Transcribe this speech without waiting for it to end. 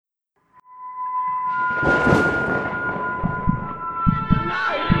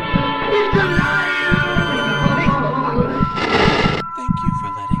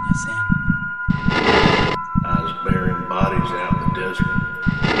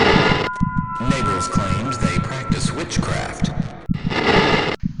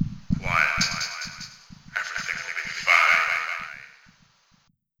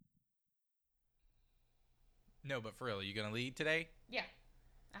but for real, are you going to lead today? Yeah,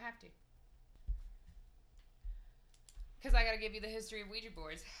 I have to. Because I got to give you the history of Ouija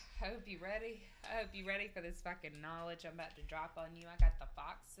boards. I hope you're ready. I hope you're ready for this fucking knowledge I'm about to drop on you. I got the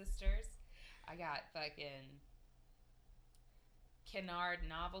Fox sisters. I got fucking Kennard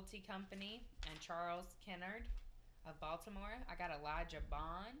Novelty Company and Charles Kennard of Baltimore. I got Elijah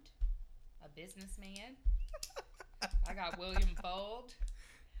Bond, a businessman. I got William Fold.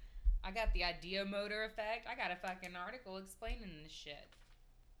 I got the Idea Motor Effect. I got a fucking article explaining this shit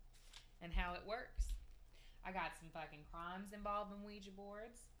and how it works. I got some fucking crimes involved in Ouija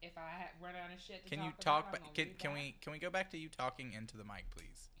boards. If I run out of shit to talk about, can we go back to you talking into the mic,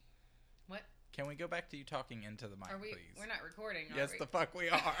 please? What? Can we go back to you talking into the mic, please? We're not recording, are yes, we? the fuck we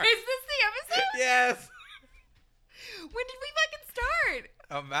are. Is this the episode? Yes. When did we fucking start?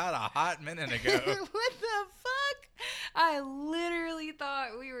 About a hot minute ago. What the fuck? I literally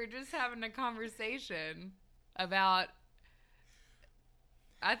thought we were just having a conversation about...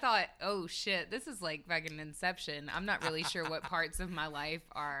 I thought, oh shit, this is like fucking Inception. I'm not really sure what parts of my life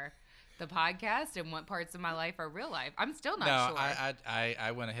are the podcast and what parts of my life are real life. I'm still not sure. No,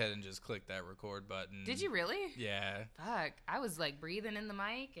 I went ahead and just clicked that record button. Did you really? Yeah. Fuck. I was like breathing in the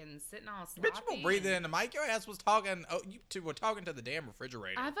mic and sitting all sloppy. Bitch, you were breathing in the mic. Your ass was talking. Oh, you two were talking to the damn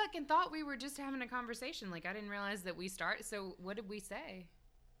refrigerator. I fucking thought we were just having a conversation. Like, I didn't realize that we started. So what did we say?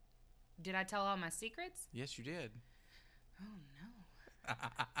 Did I tell all my secrets? Yes, you did. Oh, no.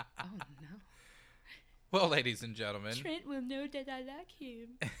 Oh, no. Well, ladies and gentlemen. Trent will know that I like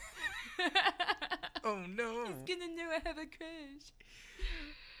him. Oh, no. He's gonna know I have a crush.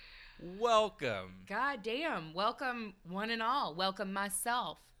 Welcome. God damn. Welcome, one and all. Welcome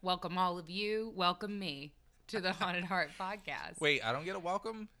myself. Welcome all of you. Welcome me to the Haunted Heart podcast. Wait, I don't get a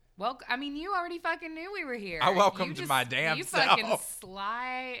welcome? Well, I mean, you already fucking knew we were here. I welcomed my damn self. You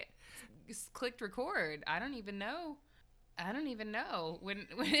fucking clicked record. I don't even know when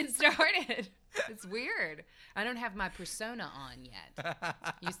it started. It's weird. I don't have my persona on yet.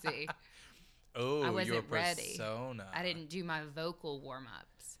 You see. Oh, I wasn't your ready. persona. I didn't do my vocal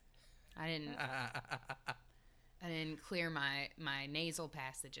warm-ups. I didn't clear my nasal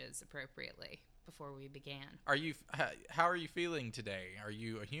passages appropriately before we began. How are you feeling today? Are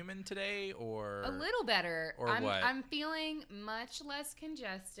you a human today, or a little better? Or what? I'm feeling much less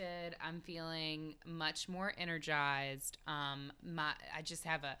congested. I'm feeling much more energized. I just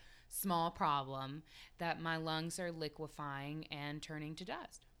have a small problem that my lungs are liquefying and turning to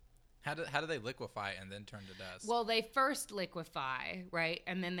dust. How do they liquefy and then turn to dust? Well, they first liquefy, right?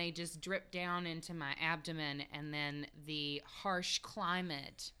 And then they just drip down into my abdomen, and then the harsh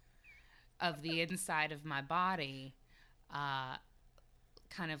climate of the inside of my body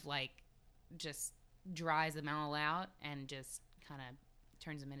kind of like just dries them all out and just kind of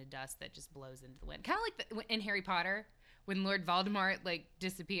turns them into dust that just blows into the wind. Kind of like in Harry Potter when Lord Voldemort like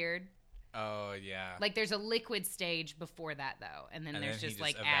disappeared. Oh, yeah. Like there's a liquid stage before that though, and then there's just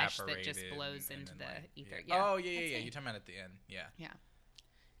like ash that just blows into the ether. Yeah. Yeah. Oh, yeah. You're talking about at the end. Yeah. Yeah.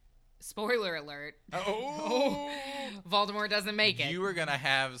 Spoiler alert. Oh. Voldemort doesn't make it. You were going to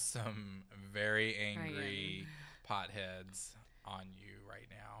have some very angry potheads on you right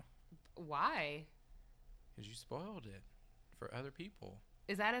now. Why? Because you spoiled it for other people.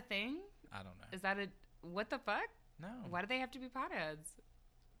 Is that a thing? I don't know. Is that what the fuck? No. Why do they have to be potheads?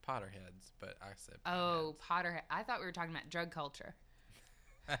 Potterheads, but I said potheads. Oh, Potterhead. I thought we were talking about drug culture.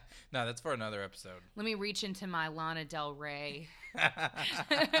 No, that's for another episode. Let me reach into my Lana Del Rey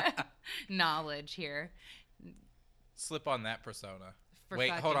knowledge here. Slip on that persona. For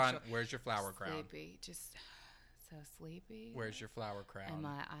Wait, hold on. sure. Where's your flower crown? Sleepy. Just so sleepy. Where's your flower crown? And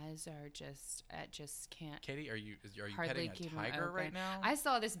my eyes are just can't. Katie, are you hardly petting keep a 'em tiger open. right now? I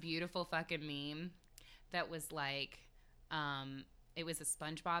saw this beautiful fucking meme that was like, it was a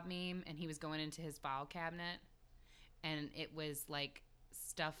SpongeBob meme, and he was going into his file cabinet, and it was like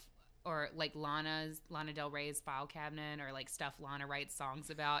stuff, or like Lana Del Rey's file cabinet, or like stuff Lana writes songs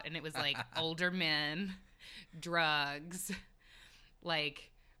about, and it was like older men, drugs,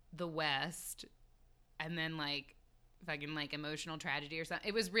 like the West, and then like fucking like emotional tragedy or something.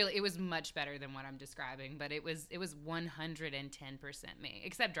 It was much better than what I'm describing, but it was 110% me,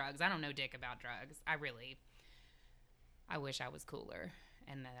 except drugs. I don't know dick about drugs. I wish I was cooler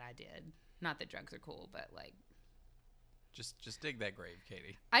and that I did. Not that drugs are cool, but like just dig that grave,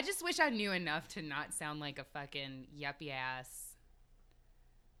 Katie. I just wish I knew enough to not sound like a fucking yuppie ass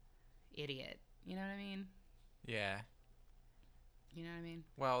idiot. You know what I mean? Yeah. You know what I mean?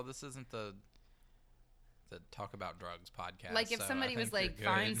 Well, this isn't the Talk About Drugs podcast. Like if somebody was like, good.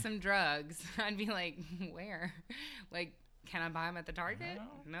 Find some drugs, I'd be like, where? Like, can I buy them at the Target?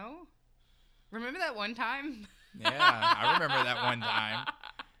 No? Remember that one time Yeah, I remember that one time.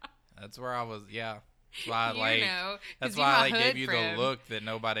 That's where I was. Yeah, that's why that's why I gave you the look that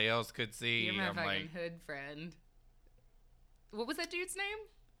nobody else could see. You're my fucking hood friend. What was that dude's name?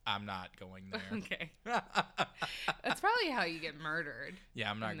 I'm not going there. Okay. That's probably how you get murdered.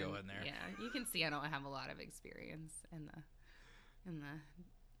 Yeah, I'm not going there. Yeah, you can see I don't have a lot of experience in the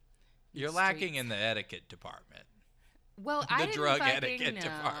You're streets. lacking in the etiquette department. Well, the drug etiquette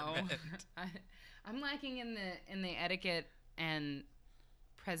department. I'm lacking in the etiquette and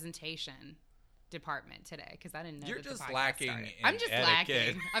presentation department today because I didn't know. You're that just the podcast lacking. started. In I'm just etiquette.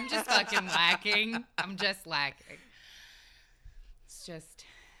 lacking. I'm just fucking lacking. I'm just lacking. It's just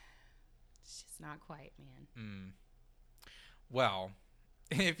not quite, man. Well,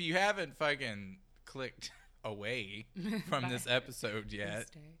 if you haven't fucking clicked away from this episode yet,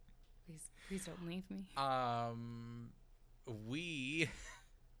 please don't leave me. We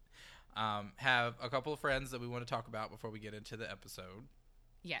have a couple of friends that we want to talk about before we get into the episode.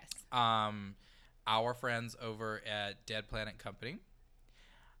 Yes. Our friends over at Dead Planet Company.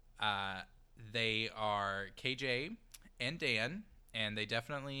 They are KJ and Dan. And they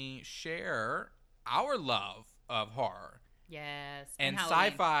definitely share our love of horror. Yes. And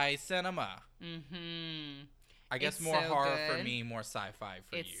sci-fi cinema. Mm-hmm. I guess more horror for me, more sci-fi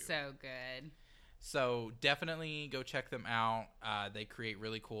for you. It's so good. So definitely go check them out. They create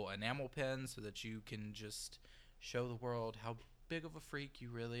really cool enamel pens so that you can just show the world how big of a freak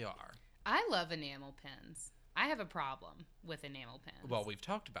you really are. I love enamel pens. I have a problem with enamel pens. Well, we've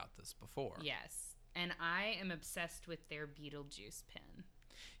talked about this before. Yes. And I am obsessed with their Beetlejuice pen.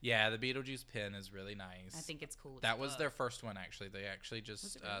 Yeah, the Beetlejuice pen is really nice. I think it's cool. That was their first one, actually. They actually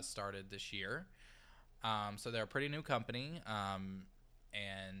just started this year. So they're a pretty new company.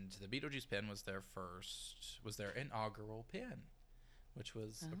 And the Beetlejuice pen was their inaugural pen, which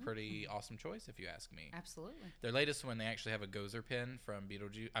was a pretty awesome choice, if you ask me. Absolutely. Their latest one, they actually have a Gozer pen from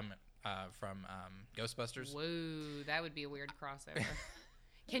from Ghostbusters. Whoa, that would be a weird crossover.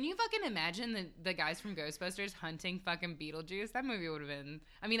 Can you fucking imagine the guys from Ghostbusters hunting fucking Beetlejuice? That movie would have been...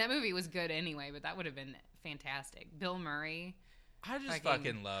 I mean, that movie was good anyway, but that would have been fantastic. Bill Murray. I just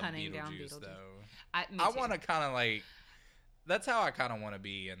fucking love Beetlejuice, though. I want to kind of like... That's how I kind of want to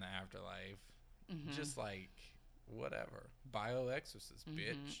be in the afterlife. Mm-hmm. Just like, whatever. Bioexorcist,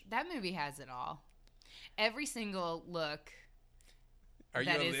 bitch. That movie has it all. Every single look... Are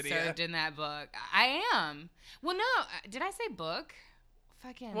that you is Lydia? Served in that book. I am. Well, no. Did I say book?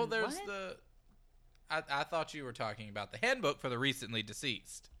 Fucking. Well, there's what? I thought you were talking about the handbook for the recently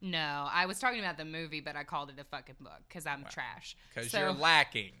deceased. No, I was talking about the movie, but I called it a fucking book because I'm trash. Because you're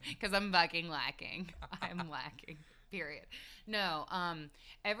lacking. Because I'm fucking lacking. I'm lacking. Period. No.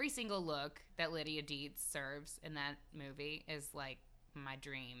 Every single look that Lydia Dietz serves in that movie is like my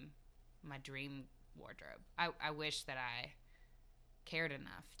dream wardrobe. I wish that I cared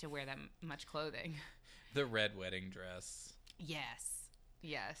enough to wear that much clothing. The red wedding dress. Yes.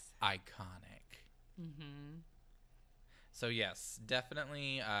 Iconic. Mm-hmm. So yes,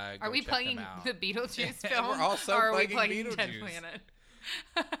 definitely. Are we playing the Beetlejuice film? We're also or are plugging we playing Beetlejuice. Dead Planet?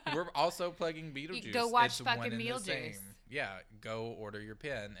 We're also plugging Beetlejuice. Go watch fucking Beetlejuice. Yeah, go order your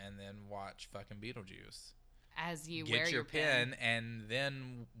pen and then watch fucking Beetlejuice. As you Get wear your pen and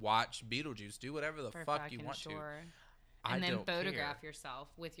then watch Beetlejuice. Do whatever the fuck you want to. And then photograph yourself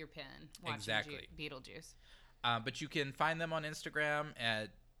with your pen watching Beetlejuice. But you can find them on Instagram at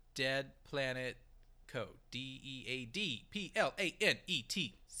Dead Planet Co. DeadPlanetCo.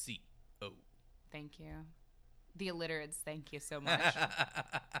 Thank you. The illiterates, thank you so much.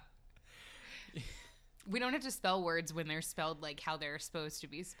 We don't have to spell words when they're spelled like how they're supposed to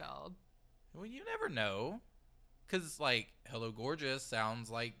be spelled. Well, you never know. Because, like, hello, gorgeous sounds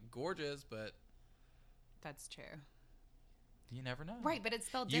like gorgeous, but... That's true. You never know. Right, but it's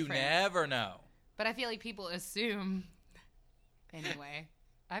spelled different. You never know. But I feel like people assume... Anyway,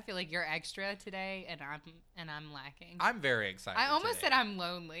 I feel like you're extra today, and I'm lacking. I'm very excited I almost said I'm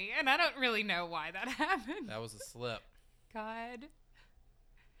lonely, and I don't really know why that happened. That was a slip. God.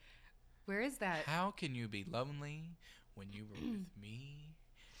 Where is that? How can you be lonely when you were with me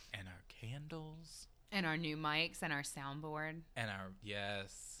and our candles? And our new mics and our soundboard. And our,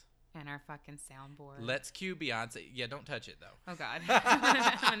 yes. And our fucking soundboard. Let's cue Beyonce. Yeah, don't touch it, though. Oh, God.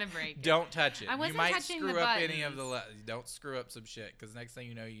 I'm going to break it. Don't touch it. I wasn't you might touching screw the up buttons. any of the... Don't screw up some shit, because next thing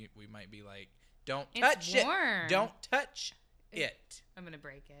you know, we might be like, don't touch it. Don't touch it. I'm going to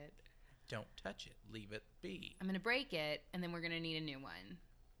break it. Don't touch it. Leave it be. I'm going to break it, and then we're going to need a new one.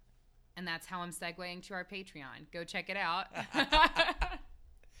 And that's how I'm segueing to our Patreon. Go check it out.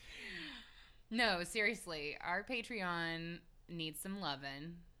 No, seriously. Our Patreon needs some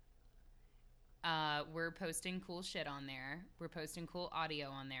loving. we're posting cool shit on there. We're posting cool audio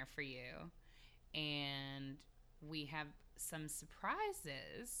on there for you. And we have some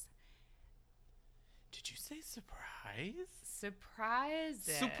surprises. Did you say surprise?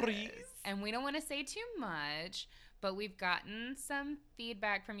 Surprises. Surprise. And we don't want to say too much, but we've gotten some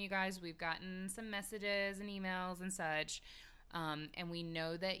feedback from you guys. We've gotten some messages and emails and such. And we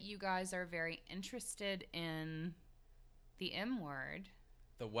know that you guys are very interested in the M word.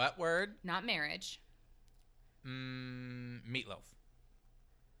 The what word? Not marriage. Meatloaf.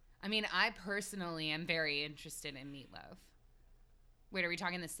 I mean, I personally am very interested in meatloaf. Wait, are we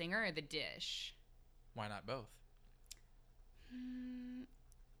talking the singer or the dish? Why not both?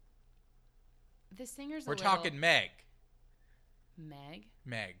 The singer's We're talking Meg. Meg?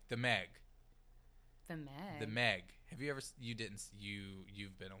 Meg. The Meg. The Meg. The Meg. Have you ever... You've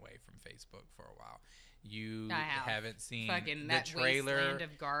been away from Facebook for a while. You haven't seen fucking the that trailer... wasteland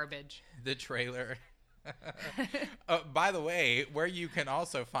of garbage. The trailer... by the way, where you can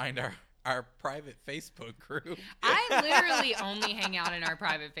also find our private Facebook group. I literally only hang out in our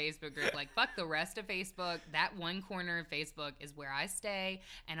private Facebook group. Like, fuck the rest of Facebook. That one corner of Facebook is where I stay,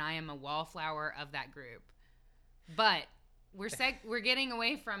 and I am a wallflower of that group. But we're getting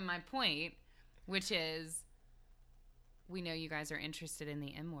away from my point, which is we know you guys are interested in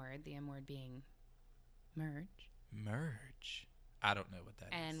the M word being merge. Merge. I don't know what that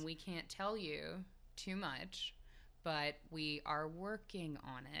is. And we can't tell you too much, but we are working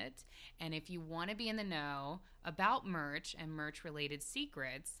on it. And if you want to be in the know about merch and merch related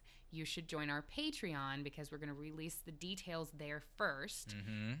secrets, you should join our Patreon, because we're going to release the details there first.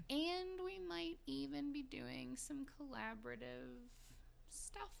 Mm-hmm. And we might even be doing some collaborative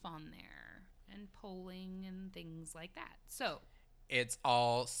stuff on there and polling and things like that. So it's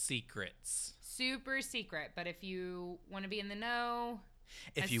all secrets. Super secret. But if you want to be in the know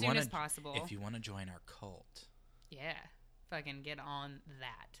as soon as possible. If you want to join our cult. Yeah. Fucking get on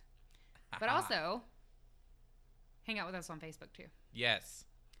that. But also, hang out with us on Facebook too. Yes.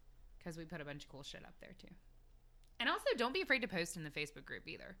 Because we put a bunch of cool shit up there too. And also, don't be afraid to post in the Facebook group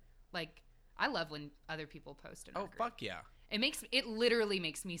either. Like, I love when other people post in our group. Fuck yeah. It literally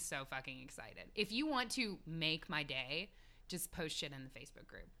makes me so fucking excited. If you want to make my day, just post shit in the Facebook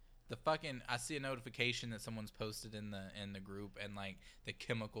group. I see a notification that someone's posted in the group, and like the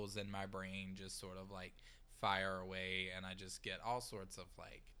chemicals in my brain just sort of like fire away, and I just get all sorts of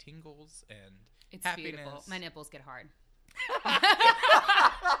like tingles and it's happiness. Beautiful. My nipples get hard.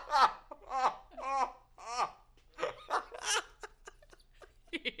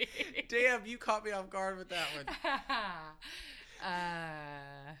 Damn, you caught me off guard with that one.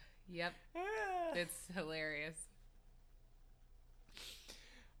 Yep. It's hilarious.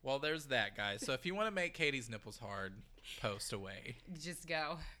 Well, there's that, guys. So if you want to make Katie's nipples hard, post away. Just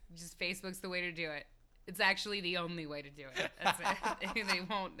go. Just Facebook's the way to do it. It's actually the only way to do it. That's it.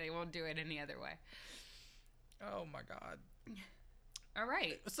 They won't do it any other way. Oh my God. All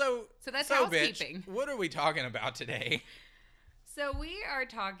right. So that's housekeeping. Bitch, what are we talking about today? So we are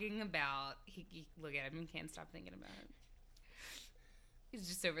talking about. Look at him. He can't stop thinking about it. He's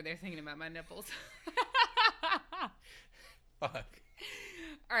just over there thinking about my nipples. Fuck.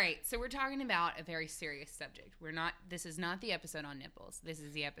 All right, so we're talking about a very serious subject. This is not the episode on nipples. This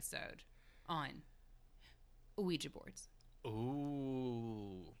is the episode on Ouija boards.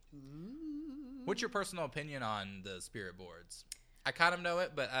 Ooh. What's your personal opinion on the spirit boards? I kind of know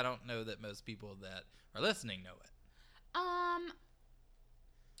it, but I don't know that most people that are listening know it.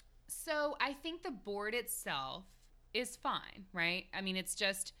 So I think the board itself is fine, right? I mean, it's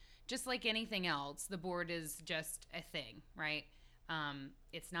just like anything else. The board is just a thing, right?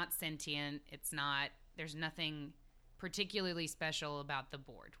 It's not sentient. There's nothing particularly special about the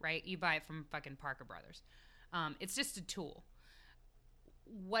board, right? You buy it from fucking Parker Brothers. It's just a tool.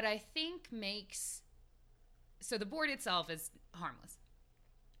 What I think so the board itself is harmless.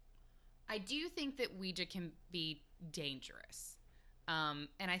 I do think that Ouija can be dangerous. And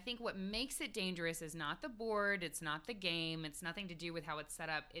I think what makes it dangerous is not the board, it's not the game, it's nothing to do with how it's set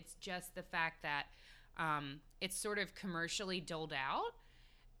up. It's just the fact that it's sort of commercially doled out,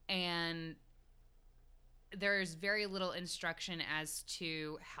 and there's very little instruction as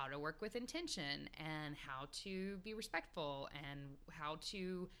to how to work with intention and how to be respectful and how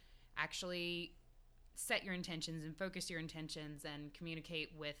to actually set your intentions and focus your intentions and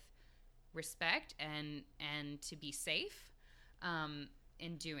communicate with respect and to be safe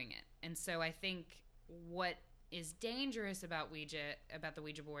in doing it. And so I think what is dangerous about the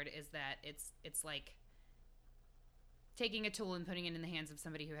Ouija board is that it's like taking a tool and putting it in the hands of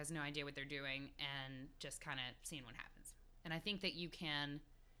somebody who has no idea what they're doing and just kind of seeing what happens. And I think that you can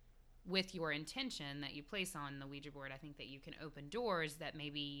with your intention that you place on the Ouija board, I think that you can open doors that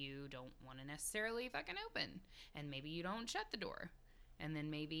maybe you don't want to necessarily fucking open. And maybe you don't shut the door. And then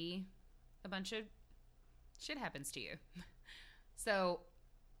maybe a bunch of shit happens to you. So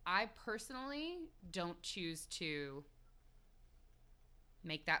I personally don't choose to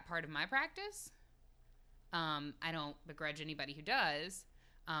make that part of my practice. I don't begrudge anybody who does,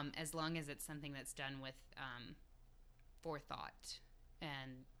 as long as it's something that's done with forethought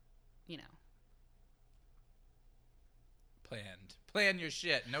and, you know. Plan your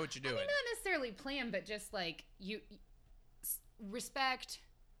shit. Know what you're doing. I mean, not necessarily plan, but just like you respect,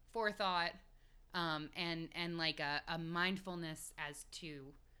 forethought, and like a mindfulness as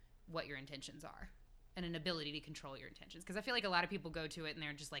to what your intentions are. And an ability to control your intentions. Because I feel like a lot of people go to it and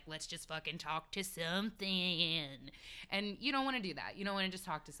they're just like, let's just fucking talk to something. And you don't want to do that. You don't want to just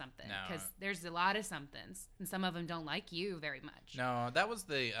talk to something. Because there's a lot of somethings. And some of them don't like you very much. No, that was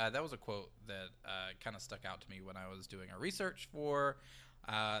a quote that kind of stuck out to me when I was doing a research for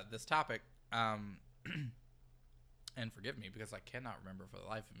this topic. And forgive me because I cannot remember for the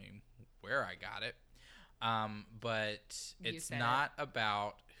life of me where I got it. But it's not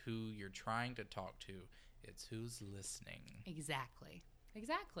about who you're trying to talk to. It's who's listening. Exactly.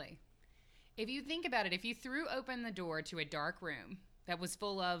 If you think about it, if you threw open the door to a dark room that was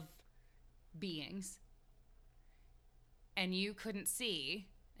full of beings and you couldn't see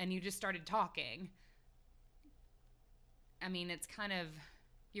and you just started talking, I mean,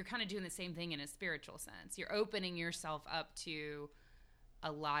 you're kind of doing the same thing in a spiritual sense. You're opening yourself up to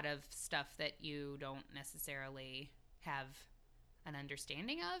a lot of stuff that you don't necessarily have an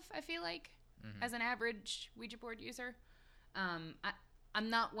understanding of, I feel like, as an average Ouija board user. I'm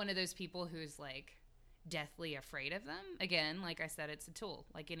not one of those people who's like deathly afraid of them. Again, like I said, it's a tool,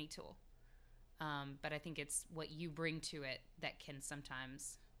 like any tool. But I think it's what you bring to it that can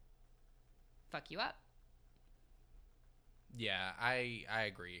sometimes fuck you up. Yeah, I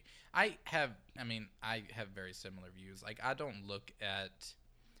agree. I have very similar views. Like, I don't look at...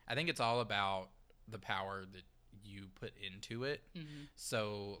 I think it's all about the power that you put into it. Mm-hmm.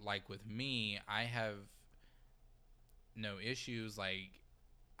 So, like, with me, I have no issues. Like,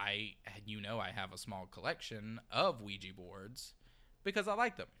 I have a small collection of Ouija boards because I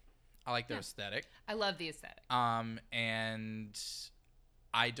like them. I like their aesthetic. I love the aesthetic. And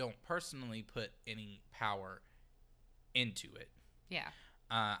I don't personally put any power into it. Yeah.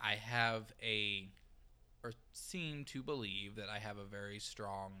 I seem to believe that I have a very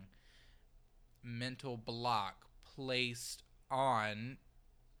strong mental block placed on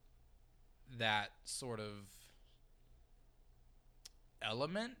that sort of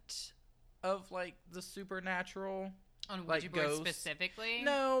element of like the supernatural. On Ouija board specifically?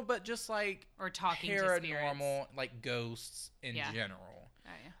 No, but just like or talking paranormal, to spirits. Like ghosts in general.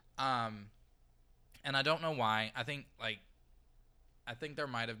 Oh yeah. And I don't know why. I think there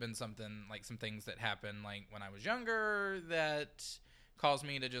might have been some things that happened like when I was younger that caused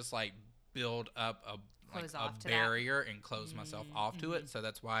me to just like build up a barrier and close myself off to it. So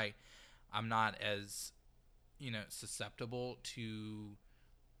that's why I'm not as, susceptible to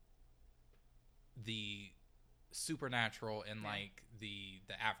the supernatural and like the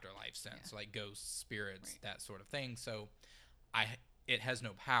afterlife sense, like ghosts, spirits, that sort of thing. So it has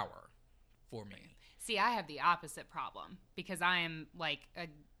no power for me. See, I have the opposite problem because I am like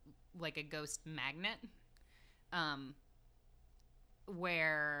a ghost magnet,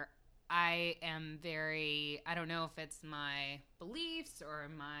 where I am I don't know if it's my beliefs or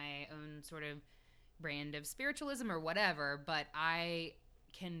my own sort of brand of spiritualism or whatever, but I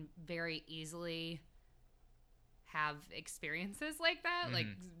can very easily have experiences like that, like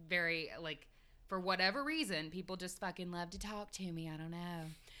very, like, for whatever reason, people just fucking love to talk to me. I don't know.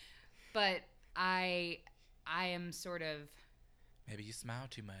 But I am sort of... Maybe you smile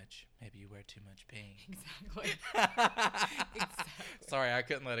too much. Maybe you wear too much paint. Exactly. Sorry, I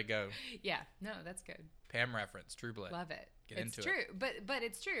couldn't let it go. Yeah, no, that's good. Pam reference, True Blood. Love it. Get into true. it. But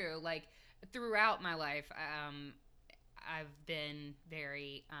it's true. Like, throughout my life, I've been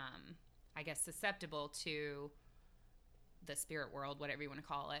very, I guess, susceptible to the spirit world, whatever you want to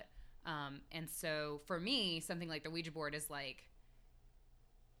call it. And so for me, something like the Ouija board is like,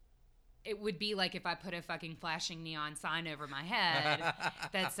 it would be like if I put a fucking flashing neon sign over my head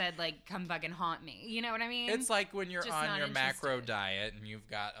that said, like, come fucking haunt me. You know what I mean? It's like when you're on your macro diet and you've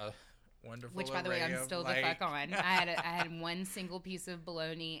got a wonderful Which, by the way, I'm still the fuck on. I had one single piece of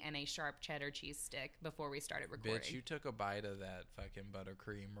bologna and a sharp cheddar cheese stick before we started recording. Bitch, you took a bite of that fucking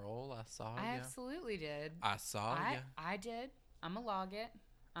buttercream roll. I saw you. I absolutely did. I saw you. I did. I'm going to log it.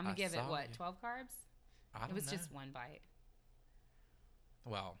 I'm going to give it, 12 carbs? It was just one bite.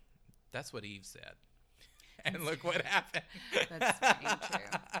 Well, That's what Eve said. And look what happened. That's very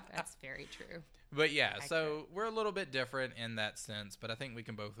true. That's very true. But yeah, so we're a little bit different in that sense, but I think we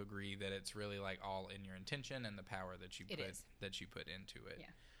can both agree that it's really like all in your intention and the power that you put into it.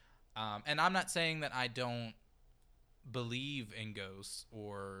 Yeah. And I'm not saying that I don't believe in ghosts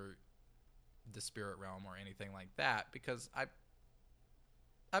or the spirit realm or anything like that, because I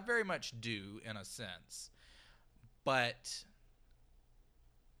very much do in a sense, but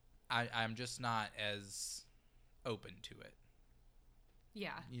I'm just not as open to it.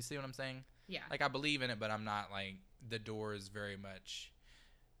 Yeah. You see what I'm saying? Yeah. Like, I believe in it, but I'm not like, the door is very much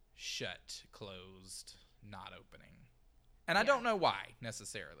shut, closed, not opening. And I don't know why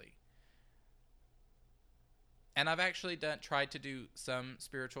necessarily. And I've actually tried to do some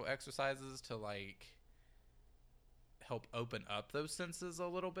spiritual exercises to like help open up those senses a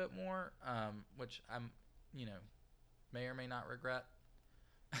little bit more, which I'm, may or may not regret.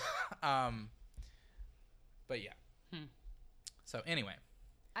 But yeah. So anyway,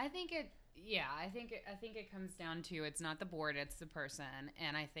 I think it comes down to, it's not the board, it's the person.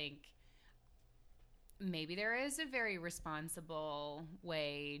 And I think maybe there is a very responsible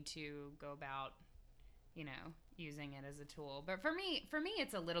way to go about, using it as a tool. But for me,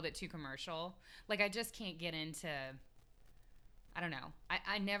 it's a little bit too commercial. Like, I just can't get into, I don't know.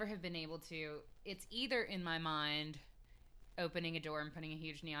 I never have been able to. It's either in my mind opening a door and putting a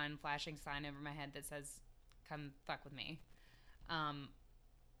huge neon flashing sign over my head that says, "Come fuck with me,"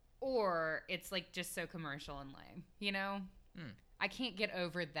 or it's like just so commercial and lame. I can't get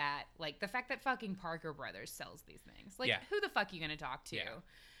over that. Like, the fact that fucking Parker Brothers sells these things. Like, who the fuck are you gonna talk to?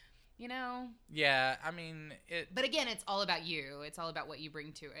 Yeah, I mean, But again, it's all about you. It's all about what you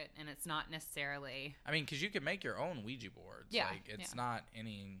bring to it, and it's not necessarily. I mean, because you can make your own Ouija boards. Yeah, like, it's not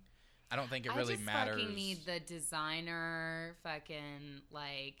any. I don't think it really matters. I just fucking need the designer fucking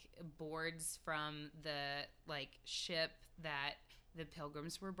like boards from the like ship that the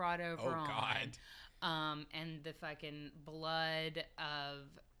Pilgrims were brought over on. God. And the fucking blood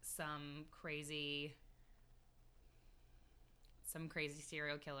of some crazy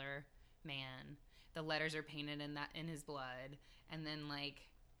serial killer man. The letters are painted in his blood, and then like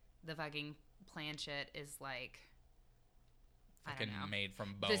the fucking planchet is like fucking made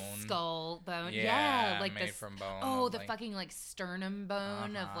from bone. The skull bone. Yeah, like made from bone. Oh, the fucking like sternum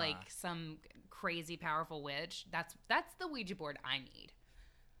bone of like some crazy powerful witch. That's the Ouija board I need.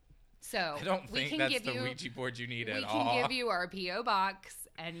 So I don't think that's the Ouija board you need at all. We can give you our P.O. box,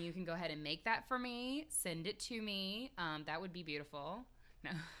 and you can go ahead and make that for me. Send it to me. That would be beautiful.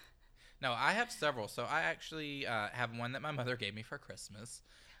 No, I have several. So I actually have one that my mother gave me for Christmas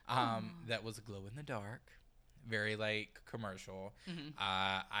that was glow in the dark. Very like commercial. Mm-hmm.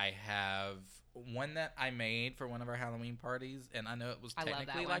 I have one that I made for one of our Halloween parties, and I know it was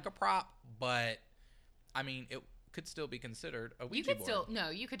technically like a prop, but I mean, it could still be considered a Ouija board.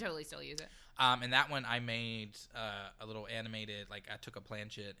 You could totally still use it. And that one I made a little animated, like I took a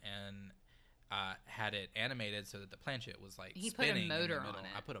planchet and had it animated so that the planchet was like spinning. He put a motor on it.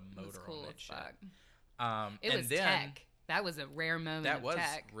 I put a motor on that shit. It was tech. That was a rare moment of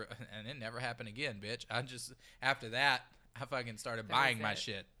tech. And it never happened again, bitch. After that, I fucking started buying my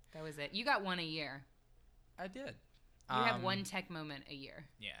shit. That was it. You got one a year. I did. You have one tech moment a year.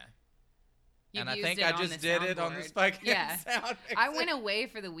 Yeah. You've and I think I just did it on this fucking sound mixer. I went away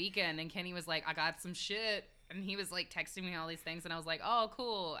for the weekend, and Kenny was like, I got some shit. And he was like texting me all these things, and I was like, oh,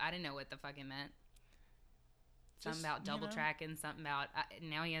 cool. I didn't know what the fuck it meant. Something about double tracking, something about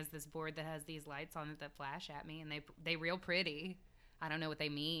now he has this board that has these lights on it that flash at me, and they real pretty. I don't know what they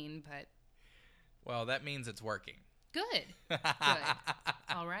mean, but well, that means it's working. Good.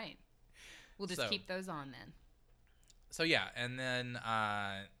 All right, we'll just keep those on then. So yeah, and then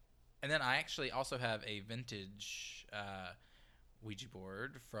I actually also have a vintage Ouija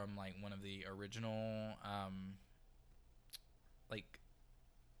board from like one of the original like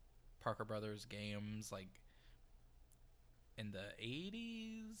Parker Brothers games, like in the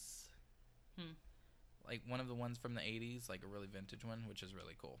 80s. Like one of the ones from the 80s, like a really vintage one, which is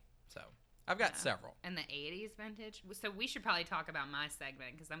really cool. So I've got several. And the 80s vintage? So we should probably talk about my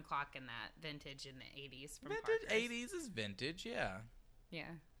segment, because I'm clocking that vintage in the 80s from vintage. Parker's. 80s is vintage, yeah.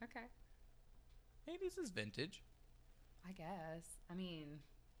 Yeah, okay. 80s is vintage. I guess. I mean,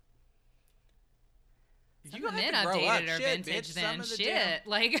 some of the men I've dated are vintage then. Shit.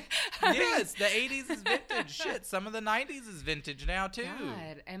 Like, yes, the 80s is vintage. Shit. Some of the 90s is vintage now, too.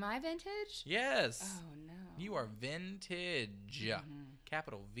 God, am I vintage? Yes. Oh, no. You are vintage. Mm-hmm.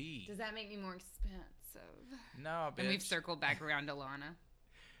 Capital V. Does that make me more expensive? No, bitch. And we've circled back around to Lana.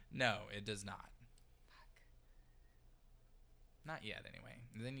 No, it does not. Not yet, anyway.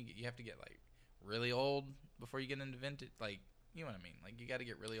 And then you have to get, like, really old before you get into vintage. Like, you know what I mean? Like, you got to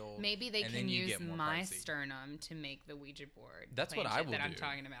get really old. Maybe they can use my sternum to make the Ouija board. That's what I will do. I'm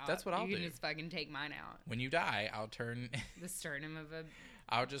talking about. That's what I'll do. You can just fucking take mine out. When you die, I'll turn... the sternum of a...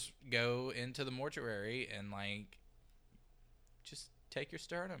 I'll just go into the mortuary and, like, just take your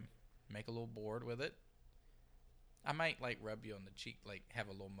sternum. Make a little board with it. I might, like, rub you on the cheek, like, have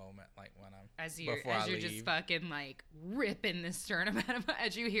a little moment, like, when I'm... As you're just fucking, like, ripping the sternum out of my...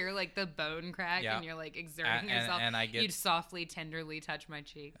 As you hear, like, the bone crack and you're, like, exerting yourself. And I get... You'd softly, tenderly touch my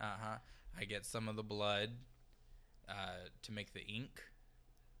cheek. Uh-huh. I get some of the blood to make the ink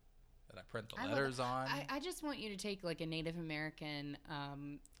that I print the letters on. I just want you to take, like, a Native American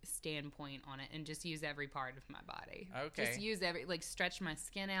standpoint on it and just use every part of my body. Okay. Just use like, stretch my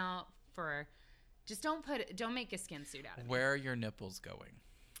skin out for... Just don't make a skin suit out of it. Where are your nipples going?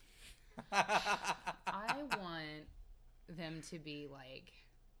 I want them to be like...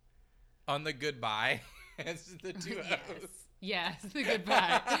 On the goodbye. It's the two O's. Yes, the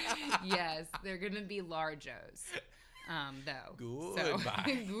goodbye. Yes, they're going to be large O's, though.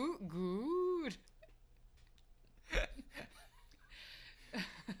 Goodbye. So, good.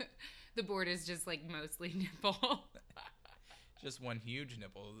 The board is just, like, mostly nipple. Just one huge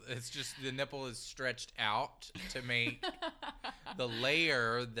nipple. It's just the nipple is stretched out to make the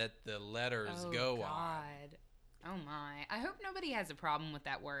layer that the letters go on. Oh my. I hope nobody has a problem with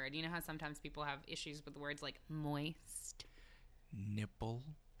that word. You know how sometimes people have issues with words like moist? Nipple?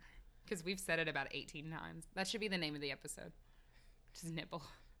 Because we've said it about 18 times. That should be the name of the episode. Just nipple.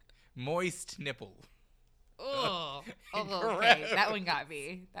 Moist nipple. Oh, okay. That one got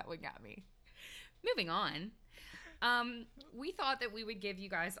me. Moving on. We thought that we would give you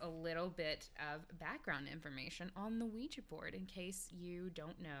guys a little bit of background information on the Ouija board in case you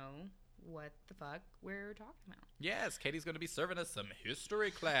don't know what the fuck we're talking about. Yes, Katie's going to be serving us some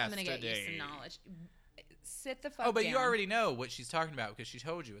history class today. I'm going to get you some knowledge. Sit the fuck down. Oh, but you already know what she's talking about because she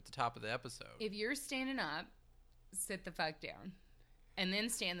told you at the top of the episode. If you're standing up, sit the fuck down. And then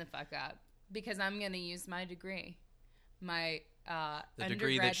stand the fuck up because I'm going to use my degree. The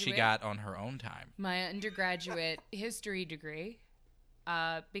degree that she got on her own time. My undergraduate history degree,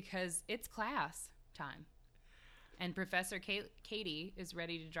 because it's class time. And Professor Katie is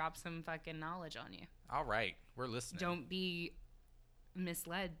ready to drop some fucking knowledge on you. All right. We're listening. Don't be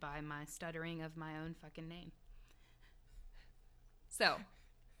misled by my stuttering of my own fucking name. So,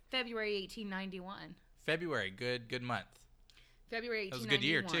 February 1891. February. Good month. February 1891. That was a good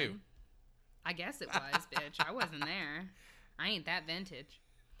year, too. I guess it was, bitch. I wasn't there. I ain't that vintage.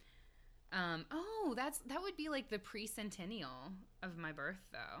 That would be like the pre-centennial of my birth,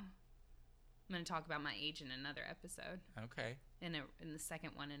 though. I'm going to talk about my age in another episode. Okay. In the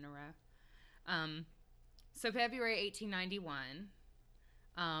second one in a row. So February 1891,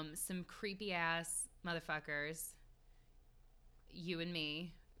 some creepy-ass motherfuckers, you and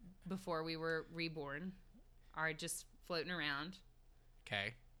me, before we were reborn, are just floating around.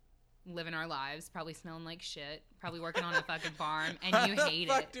 Okay. Living our lives, probably smelling like shit, probably working on a fucking farm, and you hate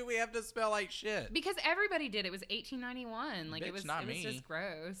it. Fuck do we have to smell like shit? Because everybody did. It was 1891. Like, Bitch, it was just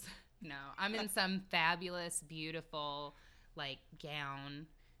gross. No, I'm in some fabulous, beautiful, like, gown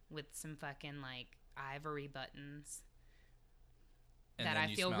with some fucking, like, ivory buttons and that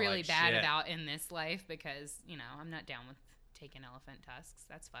I feel really bad about in this life because, you know, I'm not down with taking elephant tusks.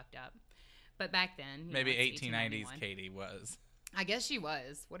 That's fucked up. But back then, maybe 1890s Katie was. I guess she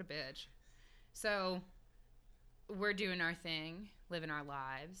was. What a bitch. So, we're doing our thing, living our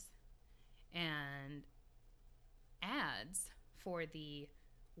lives, and ads for the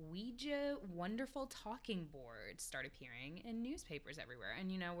Ouija wonderful talking board start appearing in newspapers everywhere.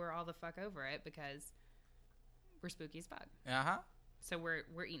 And, you know, we're all the fuck over it because we're spooky as fuck. Uh-huh. So,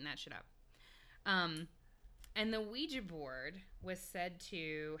 we're eating that shit up. And the Ouija board was said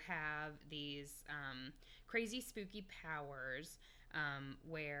to have these crazy, spooky powers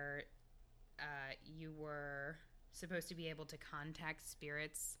where you were supposed to be able to contact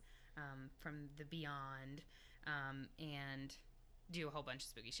spirits from the beyond and do a whole bunch of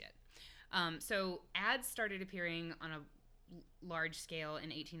spooky shit. So ads started appearing on a large scale in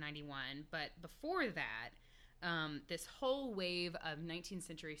 1891, but before that, this whole wave of 19th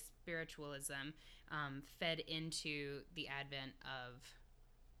century spiritualism fed into the advent of,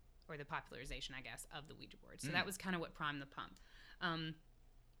 or the popularization, I guess, of the Ouija board. So that was kind of what primed the pump.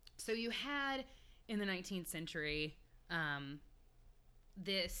 So you had, in the 19th century,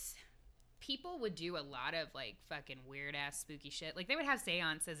 people would do a lot of, like, fucking weird-ass spooky shit. Like, they would have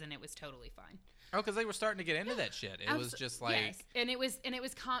seances, and it was totally fine. Oh, because they were starting to get into that shit. It was just like... Yes. And it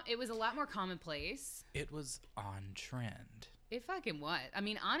was a lot more commonplace. It was on trend. It fucking was. I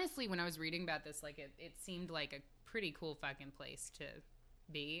mean, honestly, when I was reading about this, like, it seemed like a pretty cool fucking place to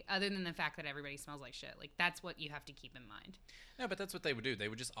be, other than the fact that everybody smells like shit. Like, that's what you have to keep in mind. No, but that's what they would do. They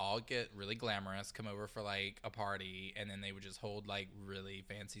would just all get really glamorous, come over for, like, a party, and then they would just hold, like, really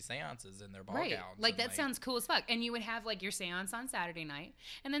fancy seances in their ball gowns. Like, that sounds cool as fuck. And you would have, like, your seance on Saturday night,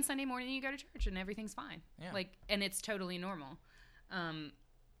 and then Sunday morning you go to church, and everything's fine. Yeah. Like, and it's totally normal.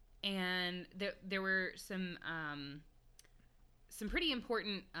 And there were some pretty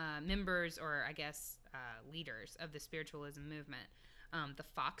important members, or I guess leaders of the spiritualism movement. The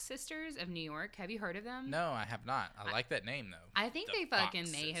Fox Sisters of New York. Have you heard of them? No, I have not. I like that name, though. I think they fucking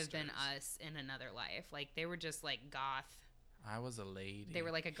Fox may have been Sisters. us in another life. Like, they were just, like, goth. I was a lady. They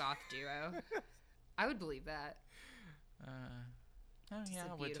were, like, a goth duo. I would believe that. Oh, yeah,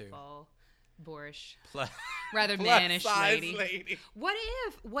 I would too. Beautiful, boorish, Plus, rather mannish size lady. What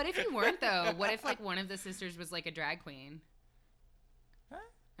if you weren't, though? What if, like, one of the sisters was, like, a drag queen? Huh?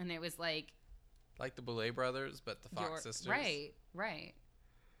 And it was, like... Like the Boulet brothers, but the Fox sisters. Right.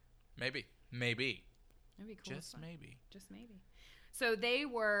 Maybe. That'd be cool. Just maybe. So they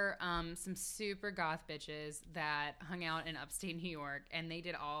were some super goth bitches that hung out in upstate New York, and they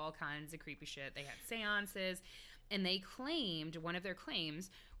did all kinds of creepy shit. They had seances, and they claimed, one of their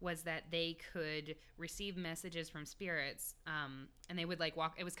claims was that they could receive messages from spirits, and they would, like,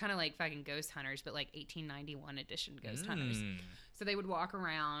 walk. It was kind of like fucking Ghost Hunters, but like 1891 edition Ghost Hunters. So they would walk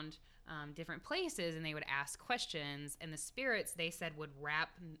around different places, and they would ask questions, and the spirits, they said, would rap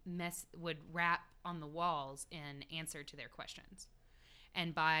on the walls in answer to their questions.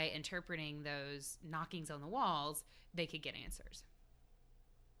 And by interpreting those knockings on the walls, they could get answers.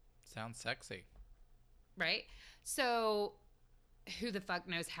 Sounds sexy. Right? So who the fuck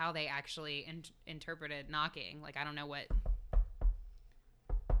knows how they actually interpreted knocking? Like, I don't know what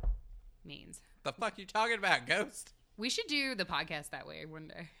means. The fuck you talking about, Ghost? We should do the podcast that way one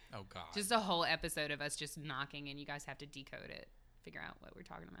day. Oh, God. Just a whole episode of us just knocking, and you guys have to decode it, figure out what we're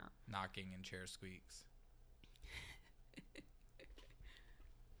talking about. Knocking and chair squeaks.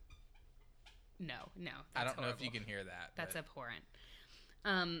 No. I don't know horrible. if you can hear that. That's but... abhorrent.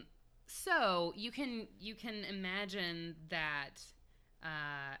 So you can imagine that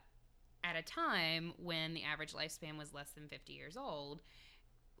at a time when the average lifespan was less than 50 years old,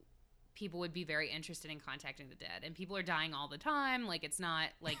 people would be very interested in contacting the dead, and people are dying all the time. Like, it's not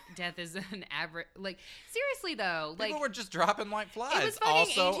like death is an average. Like, seriously though, like, people were just dropping like flies. it was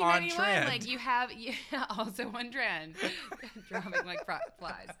fucking Also on 1891. trend. Like, you have also on trend, dropping like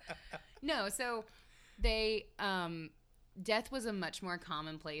flies. No, so they death was a much more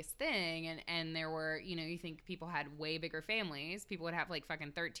commonplace thing, and there were, you think people had way bigger families. People would have like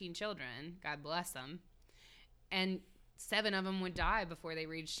fucking 13 children. God bless them, and 7 of them would die before they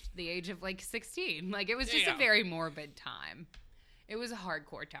reached the age of like 16. Like, it was just a very morbid time. It was a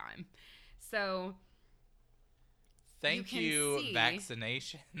hardcore time. So Thank you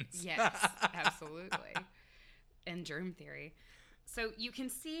vaccinations. Yes, absolutely. And germ theory. So you can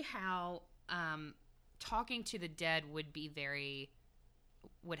see how talking to the dead would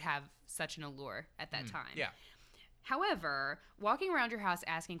have such an allure at that time. Yeah. However, walking around your house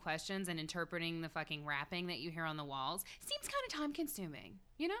asking questions and interpreting the fucking rapping that you hear on the walls seems kind of time consuming,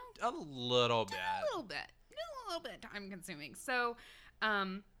 A little bit. A little bit time consuming. So,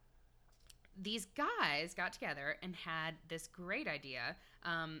 these guys got together and had this great idea.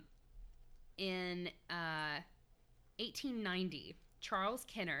 In 1890, Charles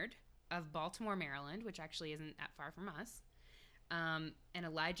Kennard of Baltimore, Maryland, which actually isn't that far from us, and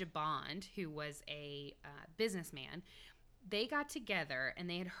Elijah Bond, who was a businessman, they got together and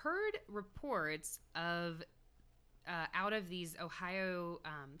they had heard reports of out of these Ohio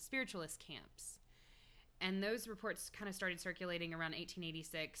spiritualist camps. And those reports kind of started circulating around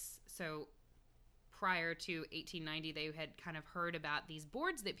 1886. So prior to 1890, they had kind of heard about these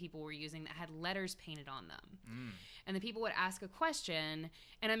boards that people were using that had letters painted on them. And the people would ask a question.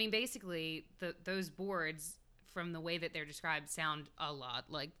 And I mean, basically, those boards, from the way that they're described, sound a lot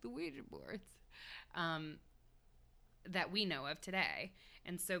like the Ouija boards that we know of today.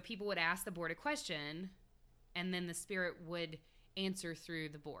 And so people would ask the board a question, and then the spirit would answer through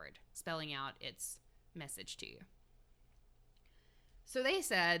the board, spelling out its message to you. So they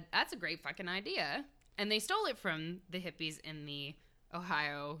said, that's a great fucking idea. And they stole it from the hippies in the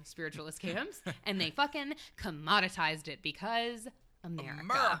Ohio spiritualist camps, and they fucking commoditized it because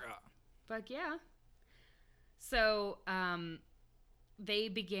America. Fuck yeah. So they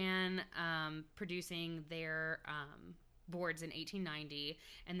began producing their boards in 1890,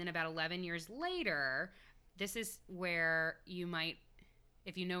 and then about 11 years later, this is where you might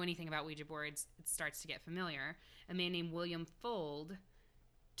if you know anything about Ouija boards, it starts to get familiar. A man named William Fuld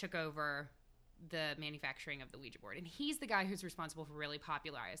took over the manufacturing of the Ouija board. And he's the guy who's responsible for really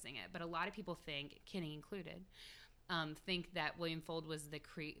popularizing it. But a lot of people think, Kenny included, think that William Fuld was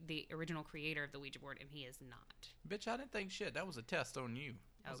the original creator of the Ouija board, and he is not. Bitch, I didn't think shit. That was a test on you.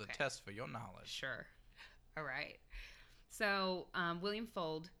 That was a test for your knowledge. Sure. All right. So William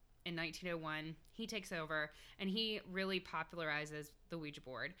Fuld, in 1901, he takes over, and he really popularizes the Ouija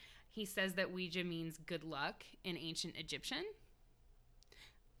board. He says that Ouija means good luck in ancient Egyptian.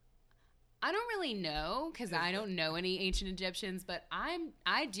 I don't really know because I don't know any ancient Egyptians, but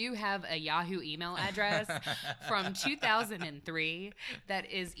I do have a Yahoo email address from 2003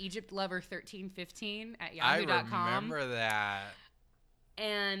 that is EgyptLover1315 at yahoo.com. I remember that.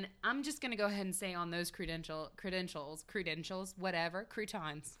 And I'm just going to go ahead and say on those credentials, whatever,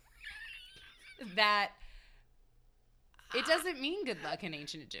 croutons, that it doesn't mean good luck in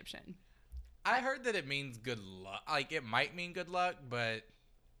ancient Egyptian. I heard that it means good luck. Like, it might mean good luck, but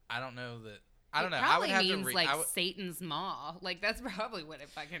I don't know that. I don't know. Probably I would have means to like Satan's maw. Like, that's probably what it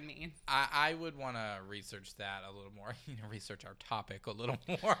fucking means. I would want to research that a little more. Research our topic a little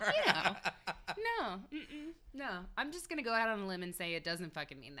more. No. I'm just gonna go out on a limb and say it doesn't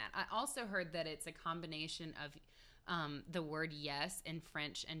fucking mean that. I also heard that it's a combination of the word yes in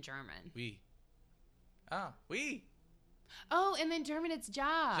French and German. Oui. Oh, oui. Oh, and then German it's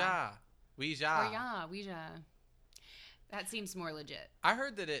ja. Ja. Oui, ja. Or ja, Ouija. That seems more legit. I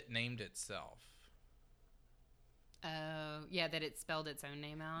heard that it named itself. Oh, yeah, that it spelled its own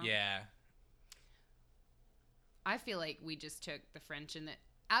name out? Yeah. I feel like we just took the French and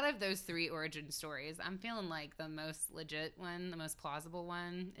out of those three origin stories, I'm feeling like the most legit one, the most plausible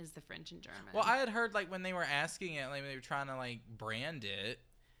one is the French and German. Well, I had heard, like, when they were asking it, like, they were trying to, like, brand it,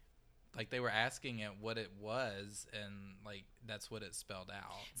 like, they were asking it what it was, and, like, that's what it spelled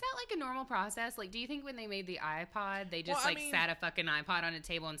out. Is that, like, a normal process? Like, do you think when they made the iPod, they just, sat a fucking iPod on a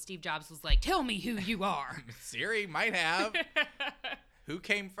table and Steve Jobs was like, tell me who you are? Siri might have. Who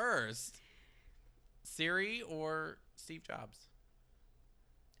came first? Siri or Steve Jobs?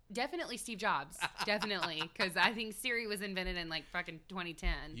 Definitely Steve Jobs. Definitely. Because I think Siri was invented in, like, fucking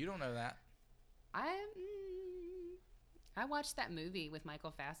 2010. You don't know that. I watched that movie with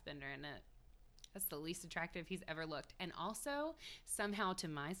Michael Fassbender in it. That's the least attractive he's ever looked. And also, somehow to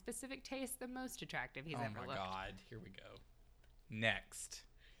my specific taste, the most attractive he's ever looked. Oh my God. Here we go. Next.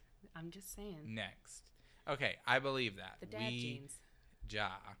 I'm just saying. Next. Okay, I believe that. The dad genes.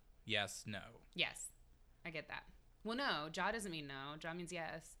 Ja. Yes, no. Yes. I get that. Well, no. Ja doesn't mean no. Ja means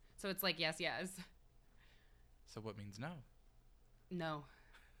yes. So it's like yes, yes. So what means no? No.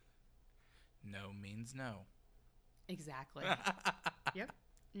 No means no. Exactly. Yep.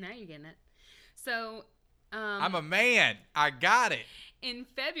 Now you're getting it. So, I'm a man. I got it. In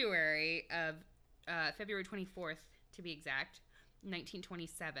February 24th, to be exact,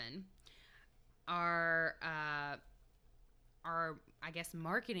 1927, our I guess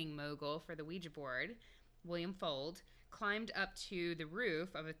marketing mogul for the Ouija board, William Fuld, climbed up to the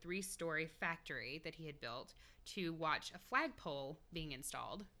roof of a 3-story factory that he had built to watch a flagpole being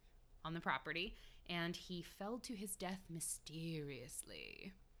installed on the property. And he fell to his death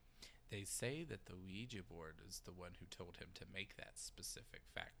mysteriously. They say that the Ouija board is the one who told him to make that specific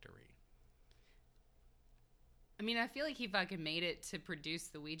factory. I mean, I feel like he fucking made it to produce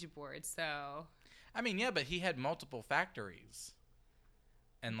the Ouija board, so... I mean, yeah, but he had multiple factories.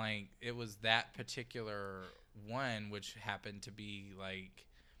 And, like, it was that particular one which happened to be, like,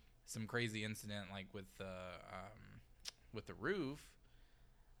 some crazy incident, like, with the roof.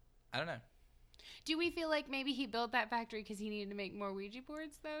 I don't know. Do we feel like maybe he built that factory because he needed to make more Ouija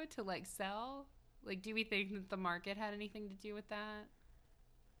boards, though, to, like, sell? Like, do we think that the market had anything to do with that?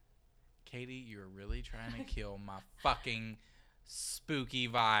 Katie, you're really trying to kill my fucking spooky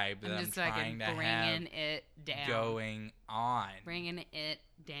vibe that I'm trying to have bringing it down. Going on. Bringing it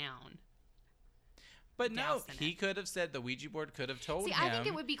down. But no, he could have said the Ouija board could have told him. See, I think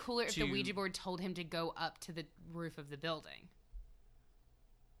it would be cooler if the Ouija board told him to go up to the roof of the building.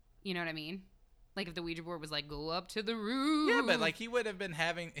 You know what I mean? Like if the Ouija board was like, go up to the roof. Yeah, but like he wouldn't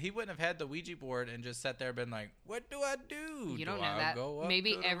have had the Ouija board and just sat there and been like, what do I do? You don't know that.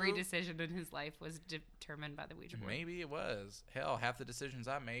 Maybe every decision in his life was determined by the Ouija board. Maybe it was. Hell, half the decisions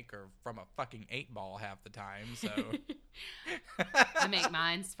I make are from a fucking 8-ball half the time, so. I make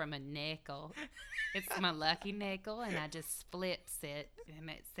mine's from a nickel. It's my lucky nickel, and I just flips it, and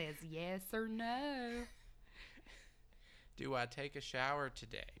it says yes or no. Do I take a shower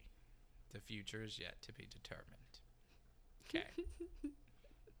today? The future is yet to be determined. Okay.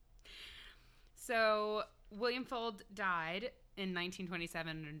 So, William Fuld died in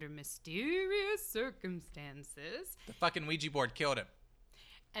 1927 under mysterious circumstances. The fucking Ouija board killed him.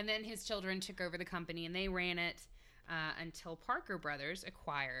 And then his children took over the company, and they ran it until Parker Brothers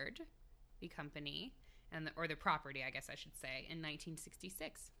acquired the company, or the property, I guess I should say, in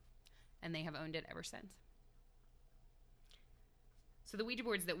 1966. And they have owned it ever since. So the Ouija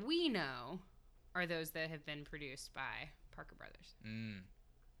boards that we know are those that have been produced by Parker Brothers.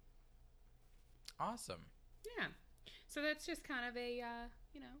 Awesome. Yeah. So that's just kind of a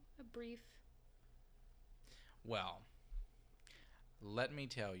brief. Well, let me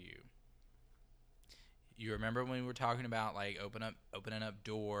tell you. You remember when we were talking about like opening up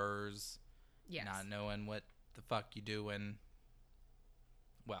doors, Yes. not knowing what the fuck you doing?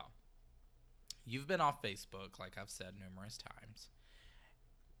 Well, you've been off Facebook, like I've said numerous times.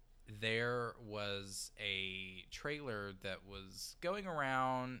 There was a trailer that was going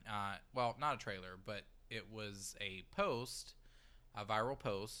around. Well, not a trailer, but it was a viral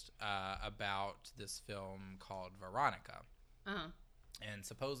post about this film called Veronica. Uh-huh. And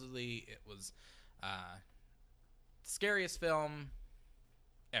supposedly it was the scariest film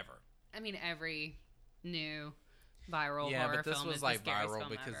ever. I mean, every new viral horror film but this was is like the scariest viral film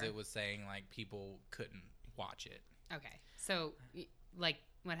because ever. it was saying like people couldn't watch it. Okay. So, like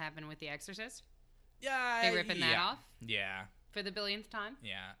what happened with The Exorcist? Yeah. They ripping that off? Yeah. For the billionth time?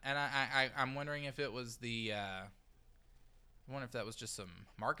 Yeah. And I'm wondering if it was I wonder if that was just some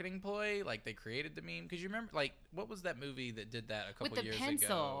marketing ploy, like they created the meme. Because you remember, like, what was that movie that did that a couple years ago? With the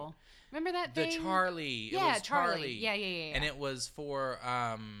pencil. Remember that thing? The Charlie. Yeah, it was Charlie. Yeah. And it was for,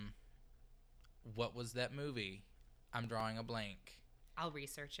 what was that movie? I'm drawing a blank. I'll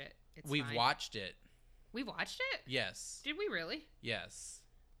research it. We've watched it. We watched it? Yes. Did we really? Yes.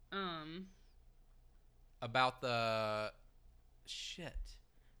 About the... Shit.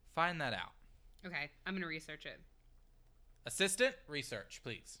 Find that out. Okay, I'm going to research it. Assistant, research,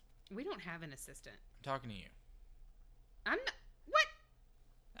 please. We don't have an assistant. I'm talking to you. I'm not...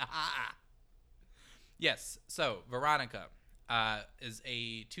 What? Yes, so Veronica is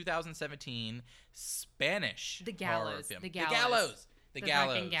a 2017 Spanish horror film. The Gallows. The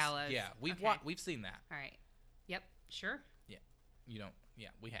Gallows. Gallows. Gallows. Yeah, Okay. we've seen that. All right. Yep, sure. Yeah, you don't. Yeah,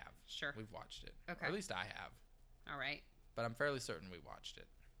 we have. Sure. We've watched it. Okay. Or at least I have. All right. But I'm fairly certain we watched it.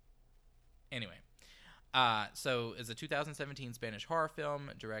 Anyway, so it's a 2017 Spanish horror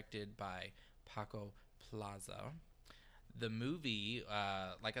film directed by Paco Plaza. The movie,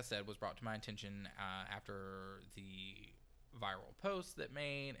 like I said, was brought to my attention after the viral post that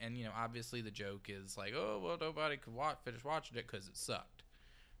made, and obviously the joke is like, oh well, nobody could finish watching it because it sucked,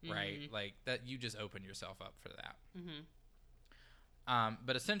 right? Like that, you just open yourself up for that.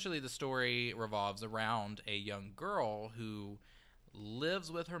 But essentially, the story revolves around a young girl who lives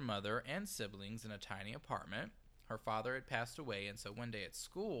with her mother and siblings in a tiny apartment. Her father had passed away, and so one day at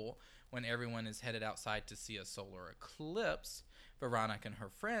school, when everyone is headed outside to see a solar eclipse, Veronica and her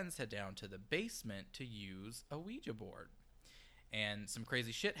friends head down to the basement to use a Ouija board. And some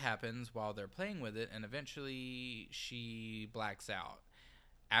crazy shit happens while they're playing with it, and eventually she blacks out.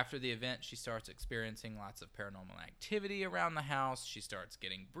 After the event, she starts experiencing lots of paranormal activity around the house. She starts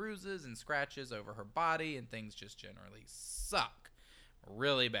getting bruises and scratches over her body, and things just generally suck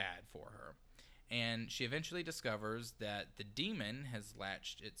really bad for her. And she eventually discovers that the demon has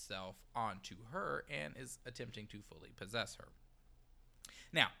latched itself onto her and is attempting to fully possess her.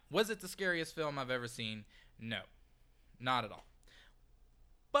 Now, was it the scariest film I've ever seen? No, not at all.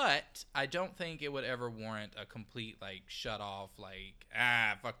 But I don't think it would ever warrant a complete, shut off,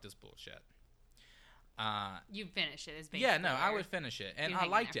 fuck this bullshit. You'd finish it, is basically. Yeah, no, I would finish it. And I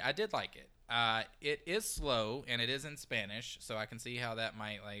liked it. I did like it. It is slow, and it is in Spanish, so I can see how that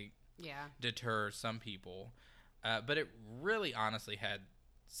might, deter some people. But it really, honestly, had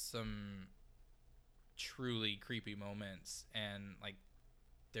some truly creepy moments. And,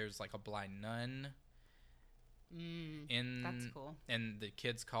 there's, a blind nun. That's cool. And the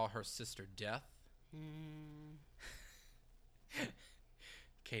kids call her Sister Death.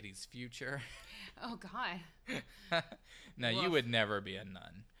 Katie's future. Oh, God. No, you would never be a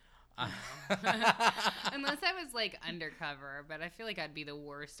nun. Unless I was, undercover, but I feel like I'd be the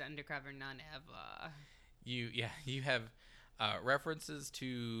worst undercover nun ever. You have references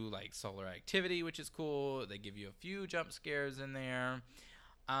to, solar activity, which is cool. They give you a few jump scares in there.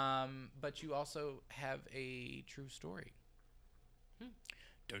 But you also have a true story.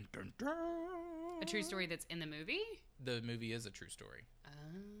 Dun, dun, dun. A true story that's in the movie? The movie is a true story.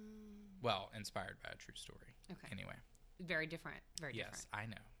 Well, inspired by a true story. Okay. Anyway. Very different. Very different. Yes, I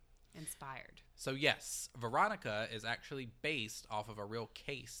know. Inspired. So, yes, Veronica is actually based off of a real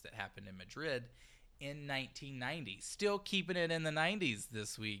case that happened in Madrid in 1990. Still keeping it in the 90s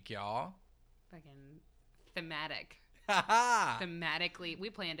this week, y'all. Fucking thematic. Ha Thematically, we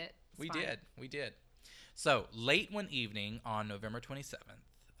planned it. We did. So, late one evening on November 27th,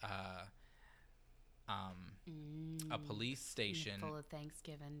 a police station... Full of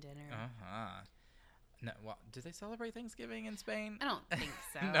Thanksgiving dinner. Uh-huh. No, well, do they celebrate Thanksgiving in Spain? I don't think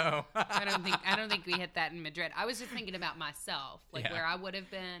so. No. I don't think we hit that in Madrid. I was just thinking about myself, like where I would have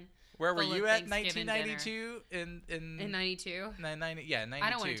been. Where were you at 1992? In 92? 92. Yeah, 92. I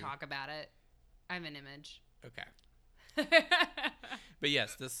don't want to talk about it. I have an image. Okay. But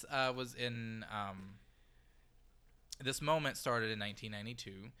yes, this was in... this moment started in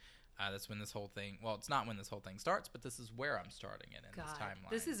 1992. That's when this whole thing... Well, it's not when this whole thing starts, but this is where I'm starting it in this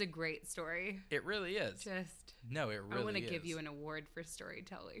timeline. This is a great story. It really is. No, it really is. I want to give you an award for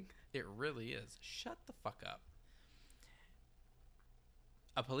storytelling. It really is. Shut the fuck up.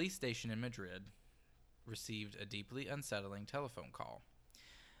 A police station in Madrid received a deeply unsettling telephone call.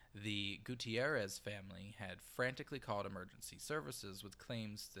 The Gutierrez family had frantically called emergency services with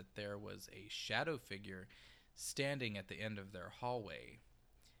claims that there was a shadow figure standing at the end of their hallway,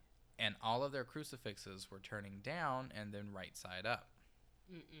 and all of their crucifixes were turning down and then right side up.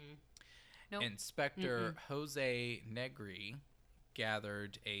 Nope. Inspector Jose Negri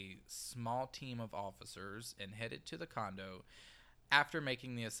gathered a small team of officers and headed to the condo after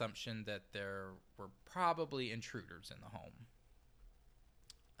making the assumption that there were probably intruders in the home.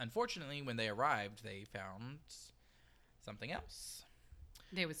 Unfortunately, when they arrived, they found something else.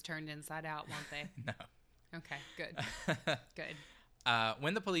 They was turned inside out, weren't they? No. Okay, good. Good.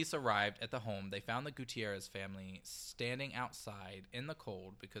 When the police arrived at the home, they found the Gutierrez family standing outside in the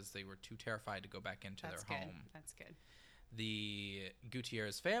cold because they were too terrified to go back into their home. That's good. The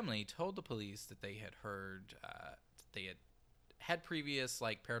Gutierrez family told the police that they had heard, they had previous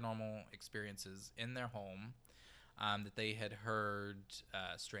paranormal experiences in their home, that they had heard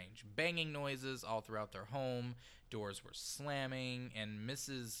strange banging noises all throughout their home, doors were slamming, and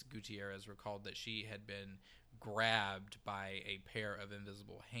Mrs. Gutierrez recalled that she had been grabbed by a pair of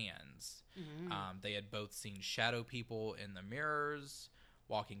invisible hands. They had both seen shadow people in the mirrors,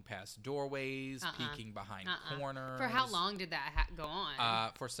 walking past doorways, peeking behind corners. For how long did that go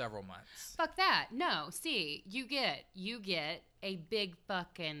on? For several months. Fuck that. No, see, you get a big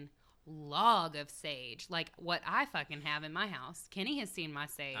fucking log of sage, like what I fucking have in my house. Kenny has seen my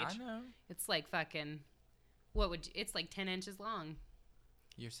sage. I know. It's like fucking, it's like 10 inches long.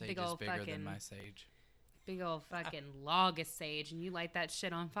 Your sage is bigger than my sage. Big old fucking log of sage, and you light that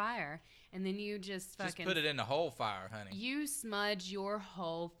shit on fire, and then you just put it in the whole fire, honey. You smudge your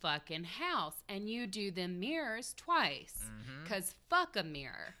whole fucking house, and you do them mirrors twice, because fuck a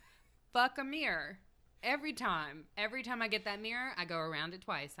mirror. Fuck a mirror. Every time I get that mirror, I go around it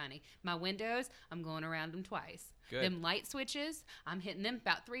twice, honey. My windows, I'm going around them twice. Good. Them light switches, I'm hitting them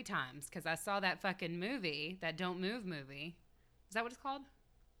about 3 times, because I saw that fucking movie, that Don't Move movie. Is that what it's called?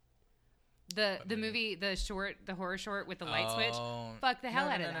 The movie, the horror short with the light switch. Fuck the hell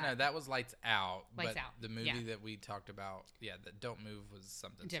out of that. No, that was Lights Out. Lights Out. The movie that we talked about, that Don't Move was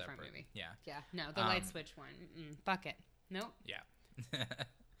something different separate. Movie. Yeah. Yeah. No, the light switch one. Fuck it. Nope. Yeah.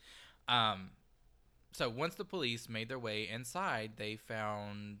 So once the police made their way inside, they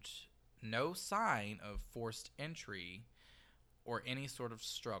found no sign of forced entry or any sort of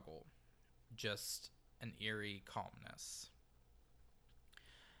struggle, just an eerie calmness.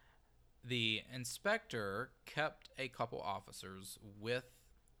 The inspector kept a couple officers with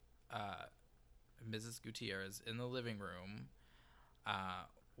Mrs. Gutierrez in the living room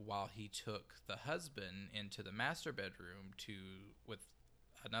while he took the husband into the master bedroom with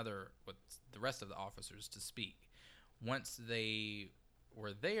the rest of the officers to speak. Once they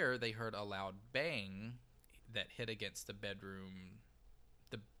were there, they heard a loud bang that hit against the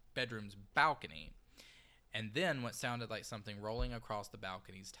bedroom's balcony. And then what sounded like something rolling across the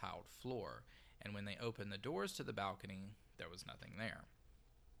balcony's tiled floor. And when they opened the doors to the balcony, there was nothing there.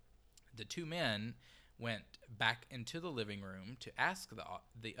 The 2 men went back into the living room to ask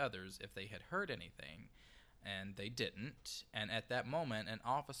the others if they had heard anything, and they didn't. And at that moment, an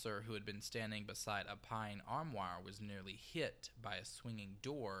officer who had been standing beside a pine armoire was nearly hit by a swinging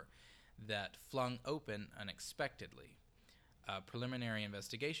door that flung open unexpectedly. A preliminary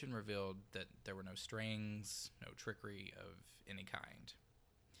investigation revealed that there were no strings, no trickery of any kind.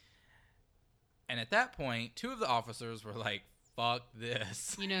 And at that point, 2 of the officers were like, fuck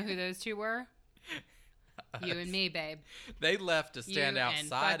this. You know who those 2 were? You and me, babe. They left to stand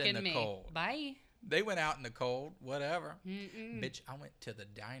outside in the cold. Bye. They went out in the cold, whatever. Bitch, I went to the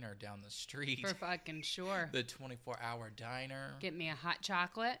diner down the street. For fucking sure. The 24-hour diner. Get me a hot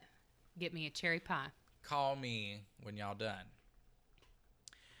chocolate. Get me a cherry pie. Call me when y'all done.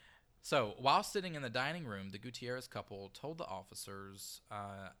 So, while sitting in the dining room, the Gutierrez couple told the officers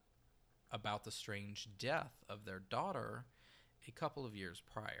about the strange death of their daughter a couple of years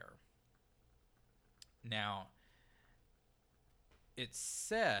prior. Now, it's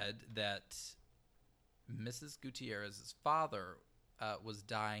said that Mrs. Gutierrez's father was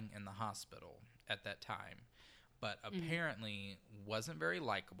dying in the hospital at that time, but apparently wasn't very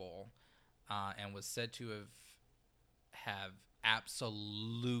likable and was said to have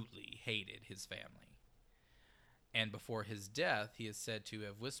absolutely hated his family. And before his death, he is said to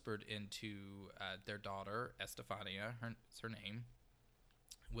have whispered into their daughter, Estefania, that's her name,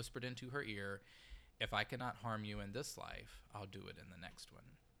 whispered into her ear, "If I cannot harm you in this life, I'll do it in the next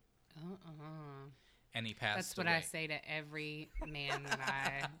one." And he passed That's what away. I say to every man that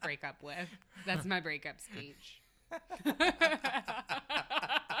I break up with. That's my breakup speech.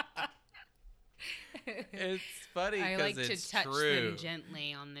 It's funny I because like it's to touch true. them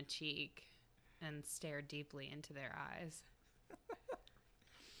gently on the cheek and stare deeply into their eyes.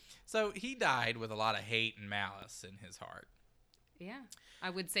 So he died with a lot of hate and malice in his heart. Yeah,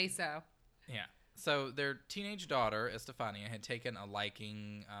 I would say so. Yeah. So their teenage daughter, Estefania, had taken a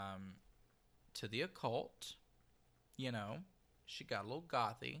liking to the occult. You know, she got a little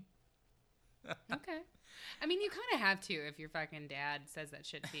gothy. Okay. I mean, you kind of have to if your fucking dad says that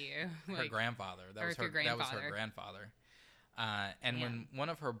shit to you. Her grandfather. That was her grandfather. And when one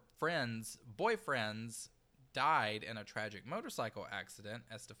of her boyfriends died in a tragic motorcycle accident,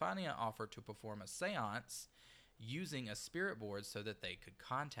 Estefania offered to perform a seance using a spirit board so that they could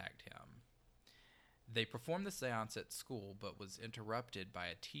contact him. They performed the seance at school, but was interrupted by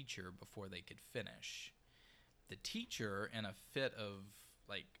a teacher before they could finish. The teacher, in a fit of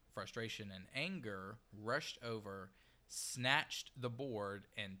frustration and anger, rushed over, snatched the board,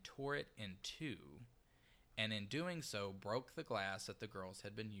 and tore it in two, and in doing so broke the glass that the girls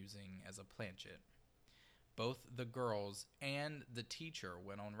had been using as a planchet. Both the girls and the teacher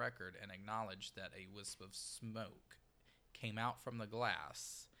went on record and acknowledged that a wisp of smoke came out from the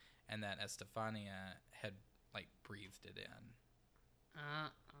glass and that Estefania had breathed it in.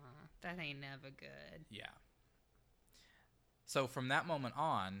 That ain't never good. Yeah. So from that moment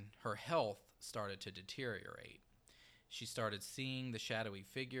on, her health started to deteriorate. She started seeing the shadowy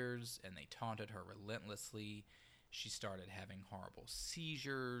figures, and they taunted her relentlessly. She started having horrible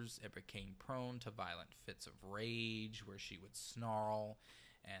seizures and became prone to violent fits of rage where she would snarl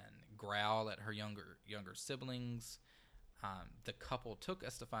and growl at her younger siblings. The couple took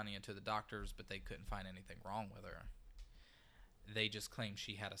Estefania to the doctors, but they couldn't find anything wrong with her. They just claimed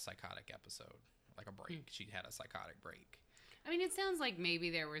she had a psychotic episode, like a break. She had a psychotic break. I mean, it sounds like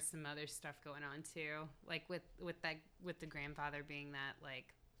maybe there was some other stuff going on too, like with the grandfather being that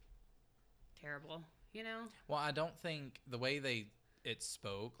terrible, you know. Well, I don't think the way it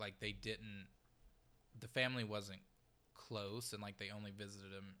spoke, the family wasn't close, and they only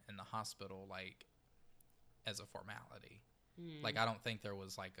visited him in the hospital as a formality. I don't think there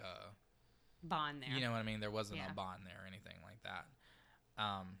was a bond there. You know what I mean? There wasn't a bond there or anything like that.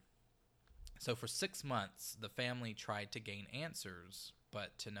 So for 6 months, the family tried to gain answers,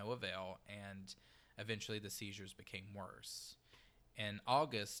 but to no avail, and eventually the seizures became worse. In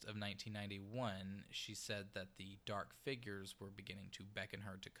August of 1991, she said that the dark figures were beginning to beckon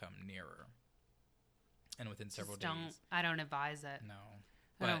her to come nearer. And within several days... I don't advise it. No.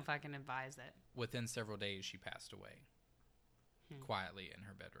 I don't fucking advise it. Within several days, she passed away. Quietly in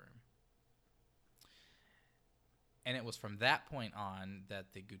her bedroom. And it was from that point on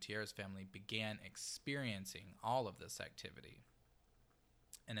that the Gutierrez family began experiencing all of this activity.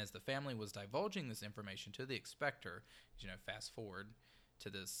 And as the family was divulging this information to the inspector, fast forward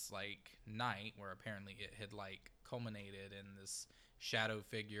to this night where apparently it had culminated in this shadow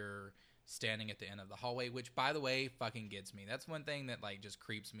figure standing at the end of the hallway, which by the way fucking gets me. That's one thing that just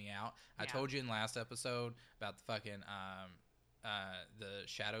creeps me out. Yeah. I told you in last episode about the fucking the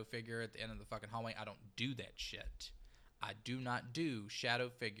shadow figure at the end of the fucking hallway. I don't do that shit. I do not do shadow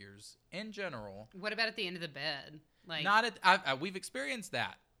figures in general. What about at the end of the bed? Not at. We've experienced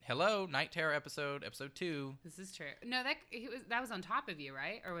that. Hello, Night Terror episode 2. This is true. No, that was on top of you,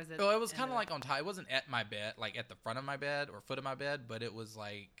 right? Or was it? Well, it was kind of on top. It wasn't at my bed, at the front of my bed or foot of my bed, but it was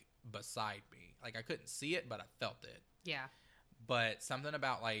beside me. I couldn't see it, but I felt it. Yeah. But something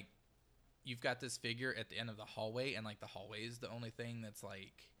about you've got this figure at the end of the hallway, and the hallway is the only thing that's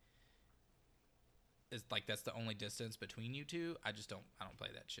that's the only distance between you two. I don't play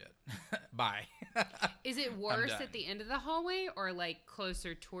that shit. Bye. Is it worse at the end of the hallway or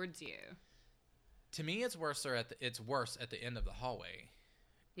closer towards you? To me, it's worse at the end of the hallway.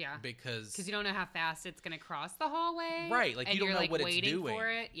 Yeah. Because you don't know how fast it's going to cross the hallway. Right. Like, you don't know like, what it's waiting doing. For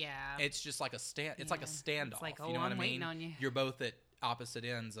it. Yeah. It's just like a it's like a standoff. It's like, you know what I'm I mean? waiting on you. You're both at opposite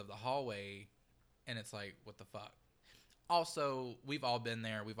ends of the hallway, and it's like, what the fuck? Also, we've all been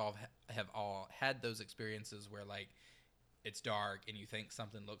there. We've all have all had those experiences where, like, it's dark and you think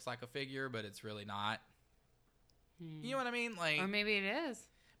something looks like a figure, but it's really not. You know what I mean? Like, or maybe it is.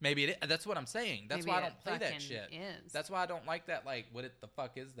 Maybe it is. That's what I'm saying. That's maybe why I don't play that shit. Is. That's why I don't like that. Like, what the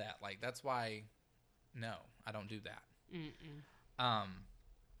fuck is that? Like, that's why. No, I don't do that. Mm-mm.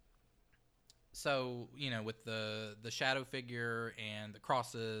 So, you know, with the shadow figure and the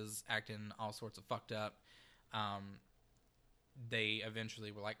crosses acting all sorts of fucked up, they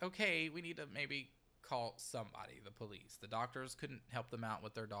eventually were like, okay, we need to maybe call somebody, the police. The doctors couldn't help them out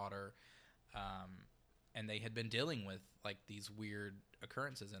with their daughter, and they had been dealing with, like, these weird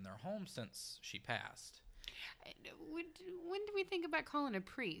occurrences in their home since she passed. When do we think about calling a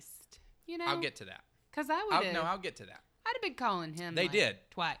priest? You know? I'll get to that. Because I would have. No, I'll get to that. I'd have been calling him. They did.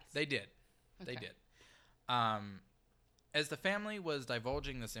 Twice. They did. Okay. They did. As the family was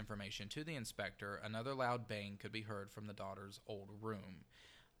divulging this information to the inspector, another loud bang could be heard from the daughter's old room,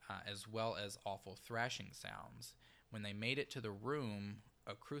 as well as awful thrashing sounds. When they made it to the room,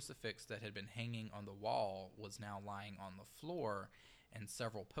 a crucifix that had been hanging on the wall was now lying on the floor, and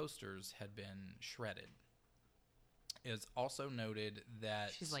several posters had been shredded. It is also noted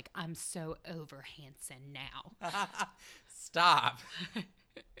that... She's like, I'm so over Hanson now. Stop.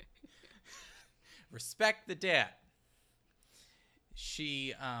 Respect the dead.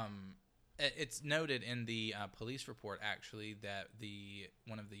 She, it's noted in the police report, actually, that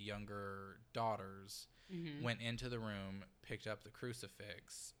one of the younger daughters went into the room, picked up the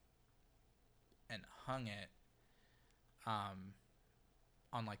crucifix, and hung it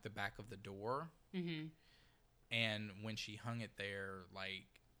on, like, the back of the door. Mm-hmm. And when she hung it there, like,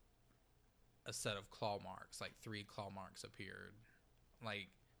 a set of claw marks, like 3 claw marks appeared. Like,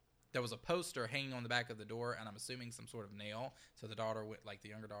 there was a poster hanging on the back of the door, and I'm assuming some sort of nail. So the daughter went, like, the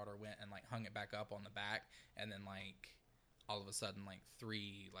younger daughter went and, like, hung it back up on the back, and then, like, all of a sudden, like,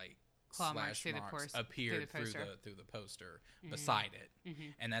 3, like, claw slash marks appeared through the poster beside it.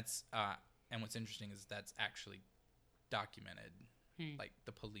 Mm-hmm. And that's and what's interesting is that's actually documented. Like,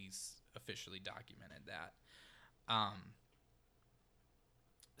 the police officially documented that.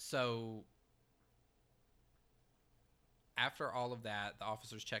 So after all of that, the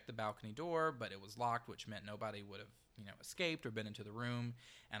officers checked the balcony door, but it was locked, which meant nobody would have, escaped or been into the room.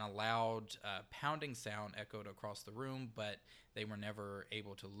 And a loud pounding sound echoed across the room, but they were never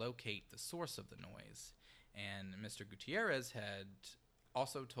able to locate the source of the noise. And Mr. Gutierrez had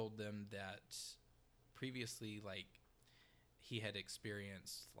also told them that previously, like, he had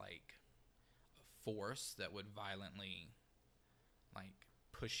experienced, like, a force that would violently, like,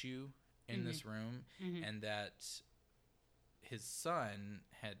 push you in this room, and that his son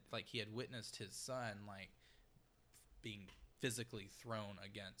he had witnessed his son, like, being physically thrown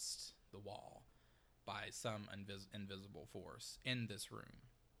against the wall by some invisible force in this room.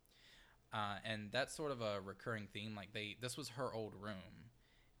 And that's sort of a recurring theme. Like, this was her old room,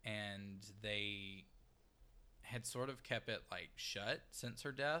 and they had sort of kept it, like, shut since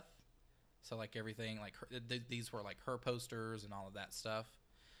her death. So, like, everything, like, these were, like, her posters and all of that stuff.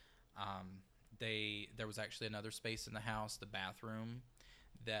 There was actually another space in the house, the bathroom,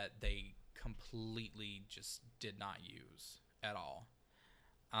 that they completely just did not use at all.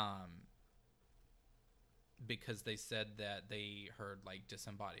 Because they said that they heard, like,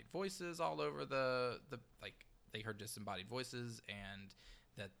 disembodied voices all over they heard disembodied voices, and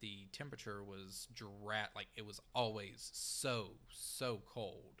that the temperature was like, it was always so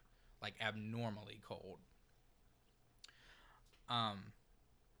cold, like, abnormally cold.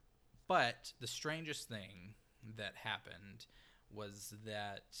 But the strangest thing that happened was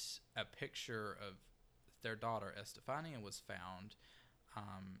that a picture of their daughter, Estefania, was found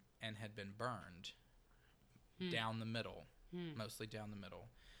and had been burned down the middle, mostly down the middle.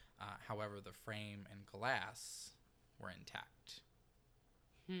 However, the frame and glass were intact.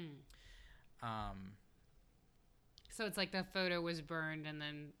 So it's like the photo was burned and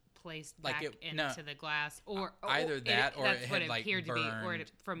then placed back into the glass, or either that, or it had, like, appeared burned, to be, or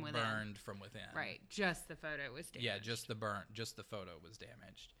from within. Burned from within. Right, just the photo was damaged. Yeah, just the photo was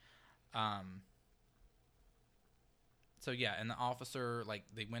damaged. So yeah, and the officer, like,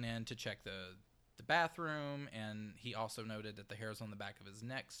 they went in to check the bathroom, and he also noted that the hairs on the back of his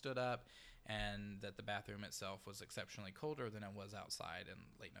neck stood up, and that the bathroom itself was exceptionally colder than it was outside in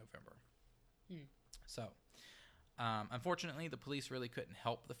late November. So, Unfortunately, the police really couldn't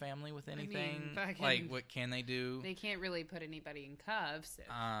help the family with anything. fucking- Like, what can they do? They can't really put anybody in cuffs.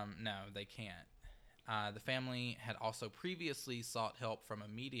 No, they can't. The family had also previously sought help from a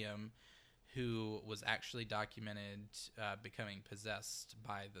medium who was actually documented becoming possessed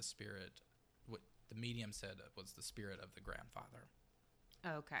by the spirit. What the medium said was the spirit of the grandfather.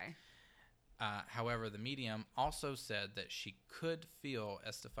 Okay. However, the medium also said that she could feel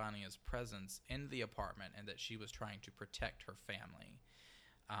Estefania's presence in the apartment and that she was trying to protect her family.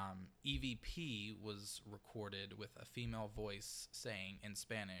 EVP was recorded with a female voice saying in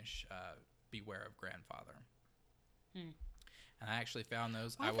Spanish, "Beware of grandfather." And I actually found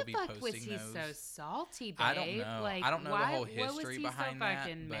those. I will be posting those. Why the fuck was he so salty, babe? I don't know. Like, I don't know the whole history what was he behind so that.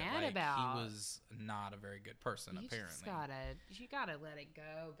 fucking But mad like, about? he was not a very good person, apparently. You gotta let it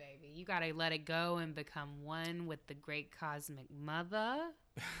go, baby. You gotta let it go and become one with the great cosmic mother.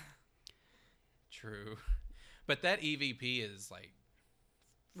 True. But that EVP is like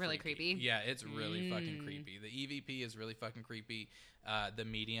really freaky. creepy. Yeah, it's really fucking creepy. The EVP is really fucking creepy. The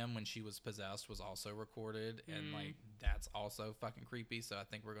medium, when she was possessed, was also recorded, and like that's also fucking creepy. So I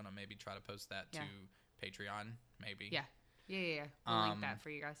think we're gonna maybe try to post that to Patreon, maybe. Yeah. We'll link that for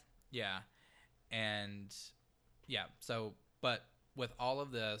you guys. Yeah, and yeah. So, but with all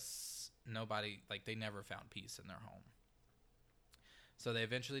of this, nobody they never found peace in their home. So they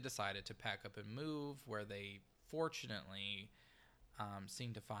eventually decided to pack up and move, where they fortunately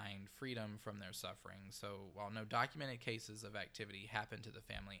seemed to find freedom from their suffering. So while no documented cases of activity happened to the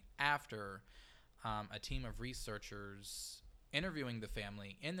family after, a team of researchers interviewing the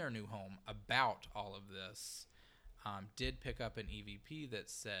family in their new home about all of this did pick up an EVP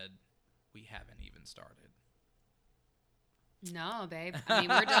that said, "We haven't even started." No, babe. I mean,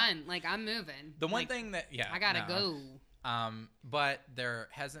 we're done. Like, I'm moving. The one thing that, I gotta go. But there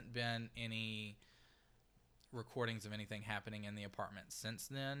hasn't been any recordings of anything happening in the apartment since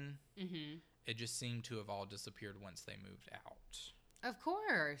then. Mm-hmm. It just seemed to have all disappeared once they moved out. Of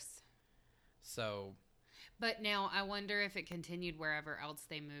course. So. But now I wonder if it continued wherever else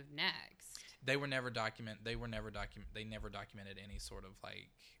they moved next. They never documented any sort of like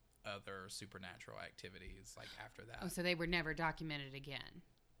other supernatural activities like after that. Oh, so they were never documented again,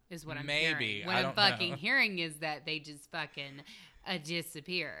 is what I'm Maybe. hearing. What I'm fucking hearing is that they just fucking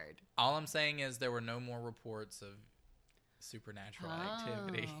disappeared. All I'm saying is there were no more reports of supernatural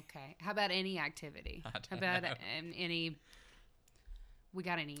activity. Okay. How about any activity? How about any? We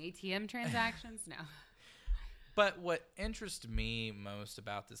got any ATM transactions? No. But what interests me most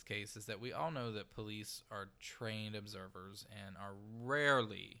about this case is that we all know that police are trained observers and are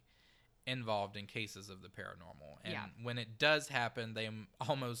rarely involved in cases of the paranormal. And when it does happen, they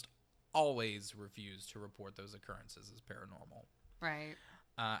almost always refuse to report those occurrences as paranormal. Right.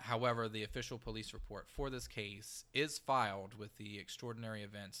 However, the official police report for this case is filed with the extraordinary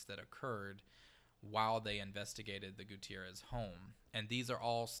events that occurred while they investigated the Gutierrez home. And these are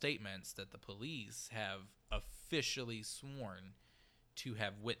all statements that the police have officially sworn to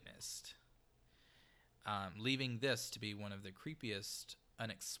have witnessed, leaving this to be one of the creepiest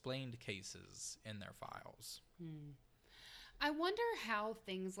unexplained cases in their files. I wonder how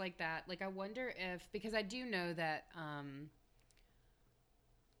things like that, like I wonder if, because I do know that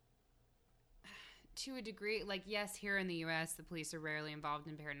to a degree, like yes, here in the U.S., the police are rarely involved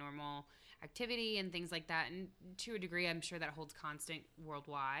in paranormal activity and things like that, and to a degree I'm sure that holds constant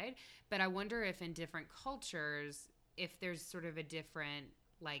worldwide, but I wonder if in different cultures if there's sort of a different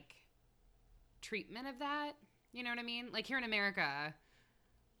like treatment of that, you know what I mean? Like here in America,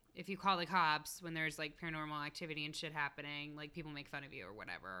 if you call the cops when there's like paranormal activity and shit happening, like people make fun of you or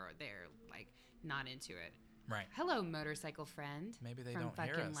whatever, or they're like not into it. Right. Hello, motorcycle friend. Maybe they from don't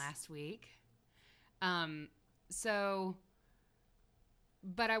hear fucking us. Last week.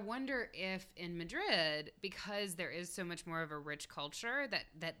 But I wonder if in Madrid, because there is so much more of a rich culture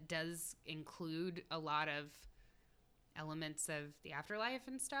that does include a lot of elements of the afterlife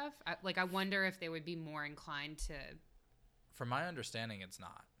and stuff. I wonder if they would be more inclined to. From my understanding, it's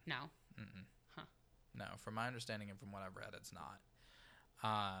not. No. Mm-mm. Huh. No, from my understanding and from what I've read, it's not.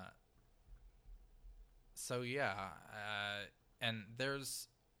 So yeah, and there's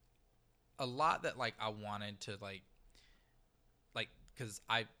a lot that like I wanted to like because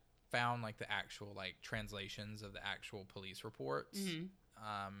I found like the actual like translations of the actual police reports.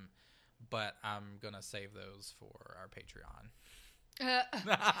 Mm-hmm. But I'm gonna save those for our Patreon.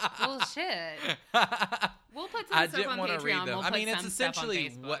 Well, shit. We'll put some stuff on Patreon. Read them. We'll it's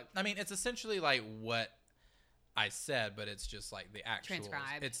essentially it's essentially like what I said, but it's just like the actual.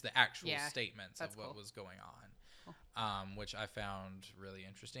 Transcribed. It's the actual statements of what cool. was going on. Which I found really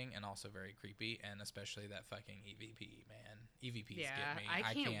interesting and also very creepy, and especially that fucking EVP, man. EVPs get me.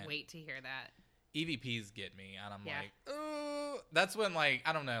 I can't wait to hear that. EVPs get me, and I'm like, oh, that's when, like,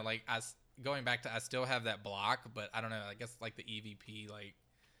 I don't know, like, going back to, I still have that block, but I don't know, I guess, like, the EVP, like,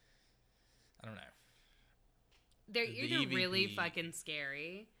 I don't know. They're either really fucking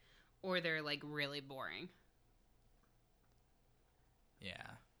scary, or they're, like, really boring. Yeah,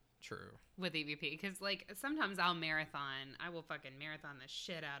 true. With EVP, because, like, sometimes I will fucking marathon the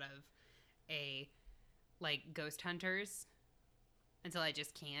shit out of Ghost Hunters until I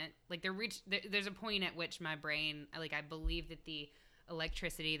just can't. Like, there's a point at which my brain, like, I believe that the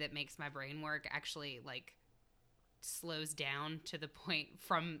electricity that makes my brain work actually, like, slows down to the point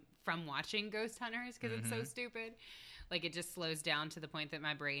from watching Ghost Hunters, because it's so stupid. Like, it just slows down to the point that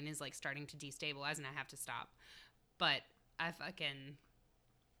my brain is, like, starting to destabilize and I have to stop. But I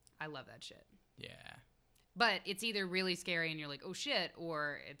love that shit. Yeah. But it's either really scary and you're like, oh shit,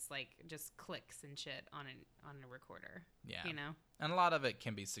 or it's like just clicks and shit on a recorder. Yeah. You know? And a lot of it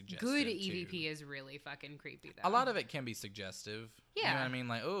can be suggestive. Good EVP is really fucking creepy, though. A lot of it can be suggestive. Yeah. You know what I mean?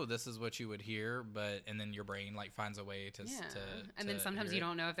 Like, oh, this is what you would hear, and then your brain, like, finds a way to and then sometimes you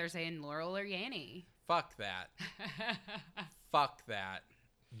don't know if they're saying Laurel or Yanny. Fuck that. Fuck that.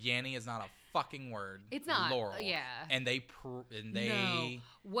 Yanny is not a fucking word. It's not. Laurel. Yeah. And they no.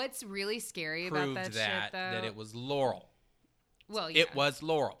 What's really scary about that shit, though? That it was Laurel. Well, yeah. It was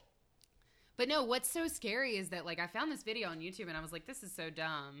Laurel. But no, what's so scary is that, like, I found this video on YouTube and I was like, this is so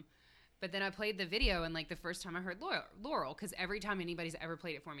dumb. But then I played the video, and, like, the first time I heard Laurel, because every time anybody's ever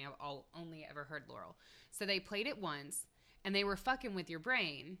played it for me, I've only ever heard Laurel. So they played it once, and they were fucking with your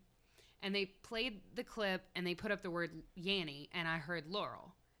brain. And they played the clip, and they put up the word Yanny, and I heard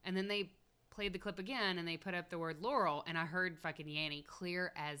Laurel. And then they played the clip again, and they put up the word Laurel, and I heard fucking Yanny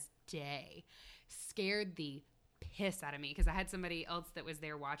clear as day. Scared the piss out of me, because I had somebody else that was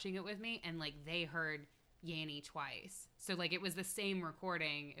there watching it with me, and, like, they heard Yanny twice. So, like, it was the same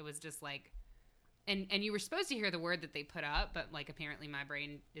recording. It was just, like... And you were supposed to hear the word that they put up, but, like, apparently my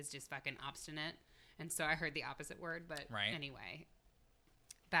brain is just fucking obstinate. And so I heard the opposite word, but anyway.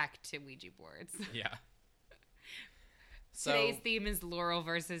 Back to Ouija boards. Yeah. Today's theme is Laurel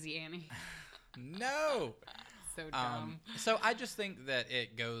versus Yanny. No. So dumb. So I just think that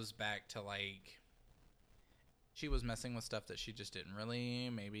it goes back to, like, she was messing with stuff that she just didn't really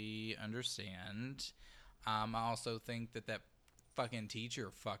maybe understand. I also think that fucking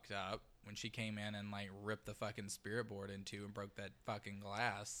teacher fucked up when she came in and, like, ripped the fucking spirit board in two and broke that fucking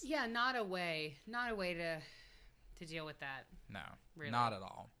glass. Yeah, not a way to deal with that. No, really. Not at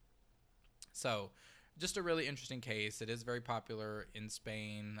all. So, just a really interesting case. It is very popular in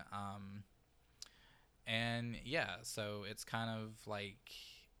Spain. And yeah, so it's kind of like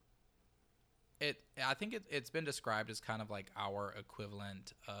I think it's been described as kind of like our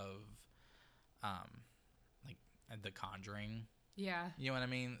equivalent of like The Conjuring. Yeah. You know what I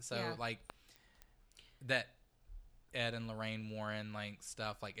mean? So like that Ed and Lorraine Warren, like,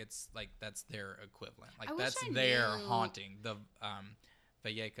 stuff, like, it's like that's their equivalent. Like, that's their haunting. The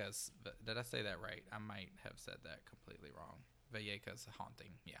Vallecas. Did I say that right? I might have said that completely wrong. Vallecas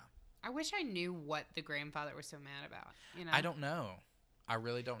haunting. Yeah. I wish I knew what the grandfather was so mad about. You know, I don't know. I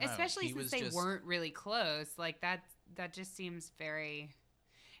really don't know. Especially since they weren't really close. Like, that just seems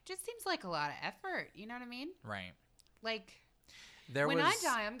just seems like a lot of effort. You know what I mean? Right. Like, when I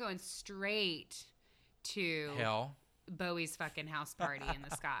die, I'm going straight to hell. Bowie's fucking house party in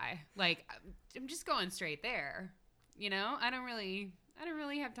the sky. Like, I'm just going straight there. You know, I don't really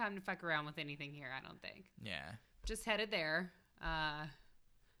have time to fuck around with anything here. I don't think. Yeah. Just headed there.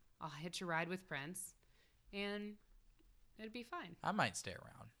 I'll hitch a ride with Prince, and it'd be fine. I might stay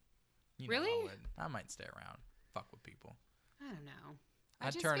around. Really? I might stay around. Fuck with people. I don't know.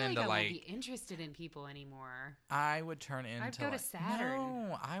 I'd turn feel into I like. I wouldn't be interested in people anymore. I would turn into. I'd go to Saturn.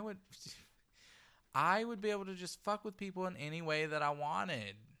 No, I would be able to just fuck with people in any way that I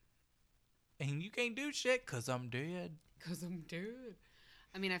wanted. And you can't do shit because I'm dead.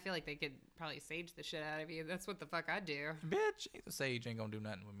 I mean, I feel like they could probably sage the shit out of you. That's what the fuck I'd do. Bitch, the sage ain't gonna do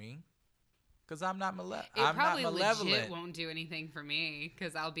nothing with me. Because I'm not malevolent. It probably legit won't do anything for me.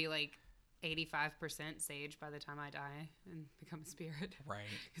 Because I'll be like 85% sage by the time I die and become a spirit. Right.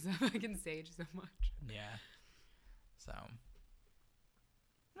 Because I fucking sage so much. Yeah. So.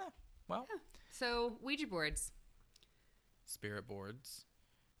 No. Well. Yeah. So, Ouija boards. Spirit boards.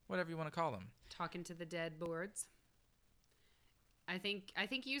 Whatever you want to call them. Talking to the dead boards. I think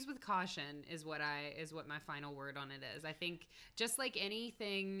use with caution is what my final word on it is. I think just like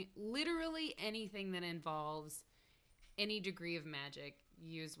anything, literally anything that involves any degree of magic,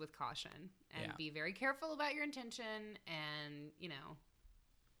 use with caution and Yeah. be very careful about your intention and,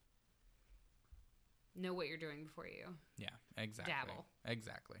 know what you're doing before you Yeah, exactly. dabble.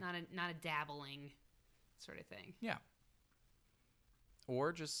 Exactly. Not a dabbling sort of thing. Yeah.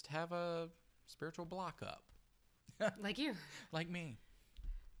 Or just have a spiritual block up. Like you. Like me.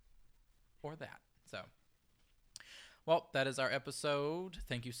 Or that. So, well, that is our episode.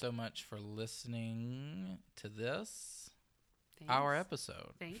 Thank you so much for listening to this. Thanks. Our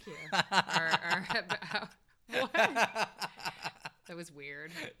episode. Thank you. What? That was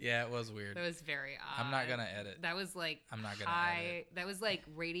weird. Yeah, it was weird. That was very odd. I'm not going to edit. That was like I'm not gonna high. edit. That was like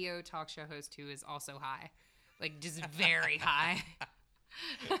radio talk show host who is also high. Like just very high.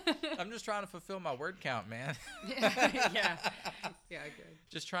 I'm just trying to fulfill my word count, man. Yeah. Yeah, good.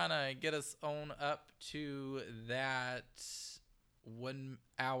 Just trying to get us on up to that 1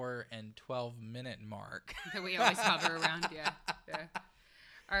 hour and 12-minute mark. That we always hover around. Yeah.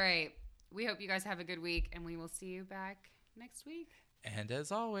 All right. We hope you guys have a good week, and we will see you back next week. And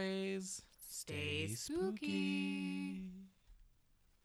as always, Stay spooky.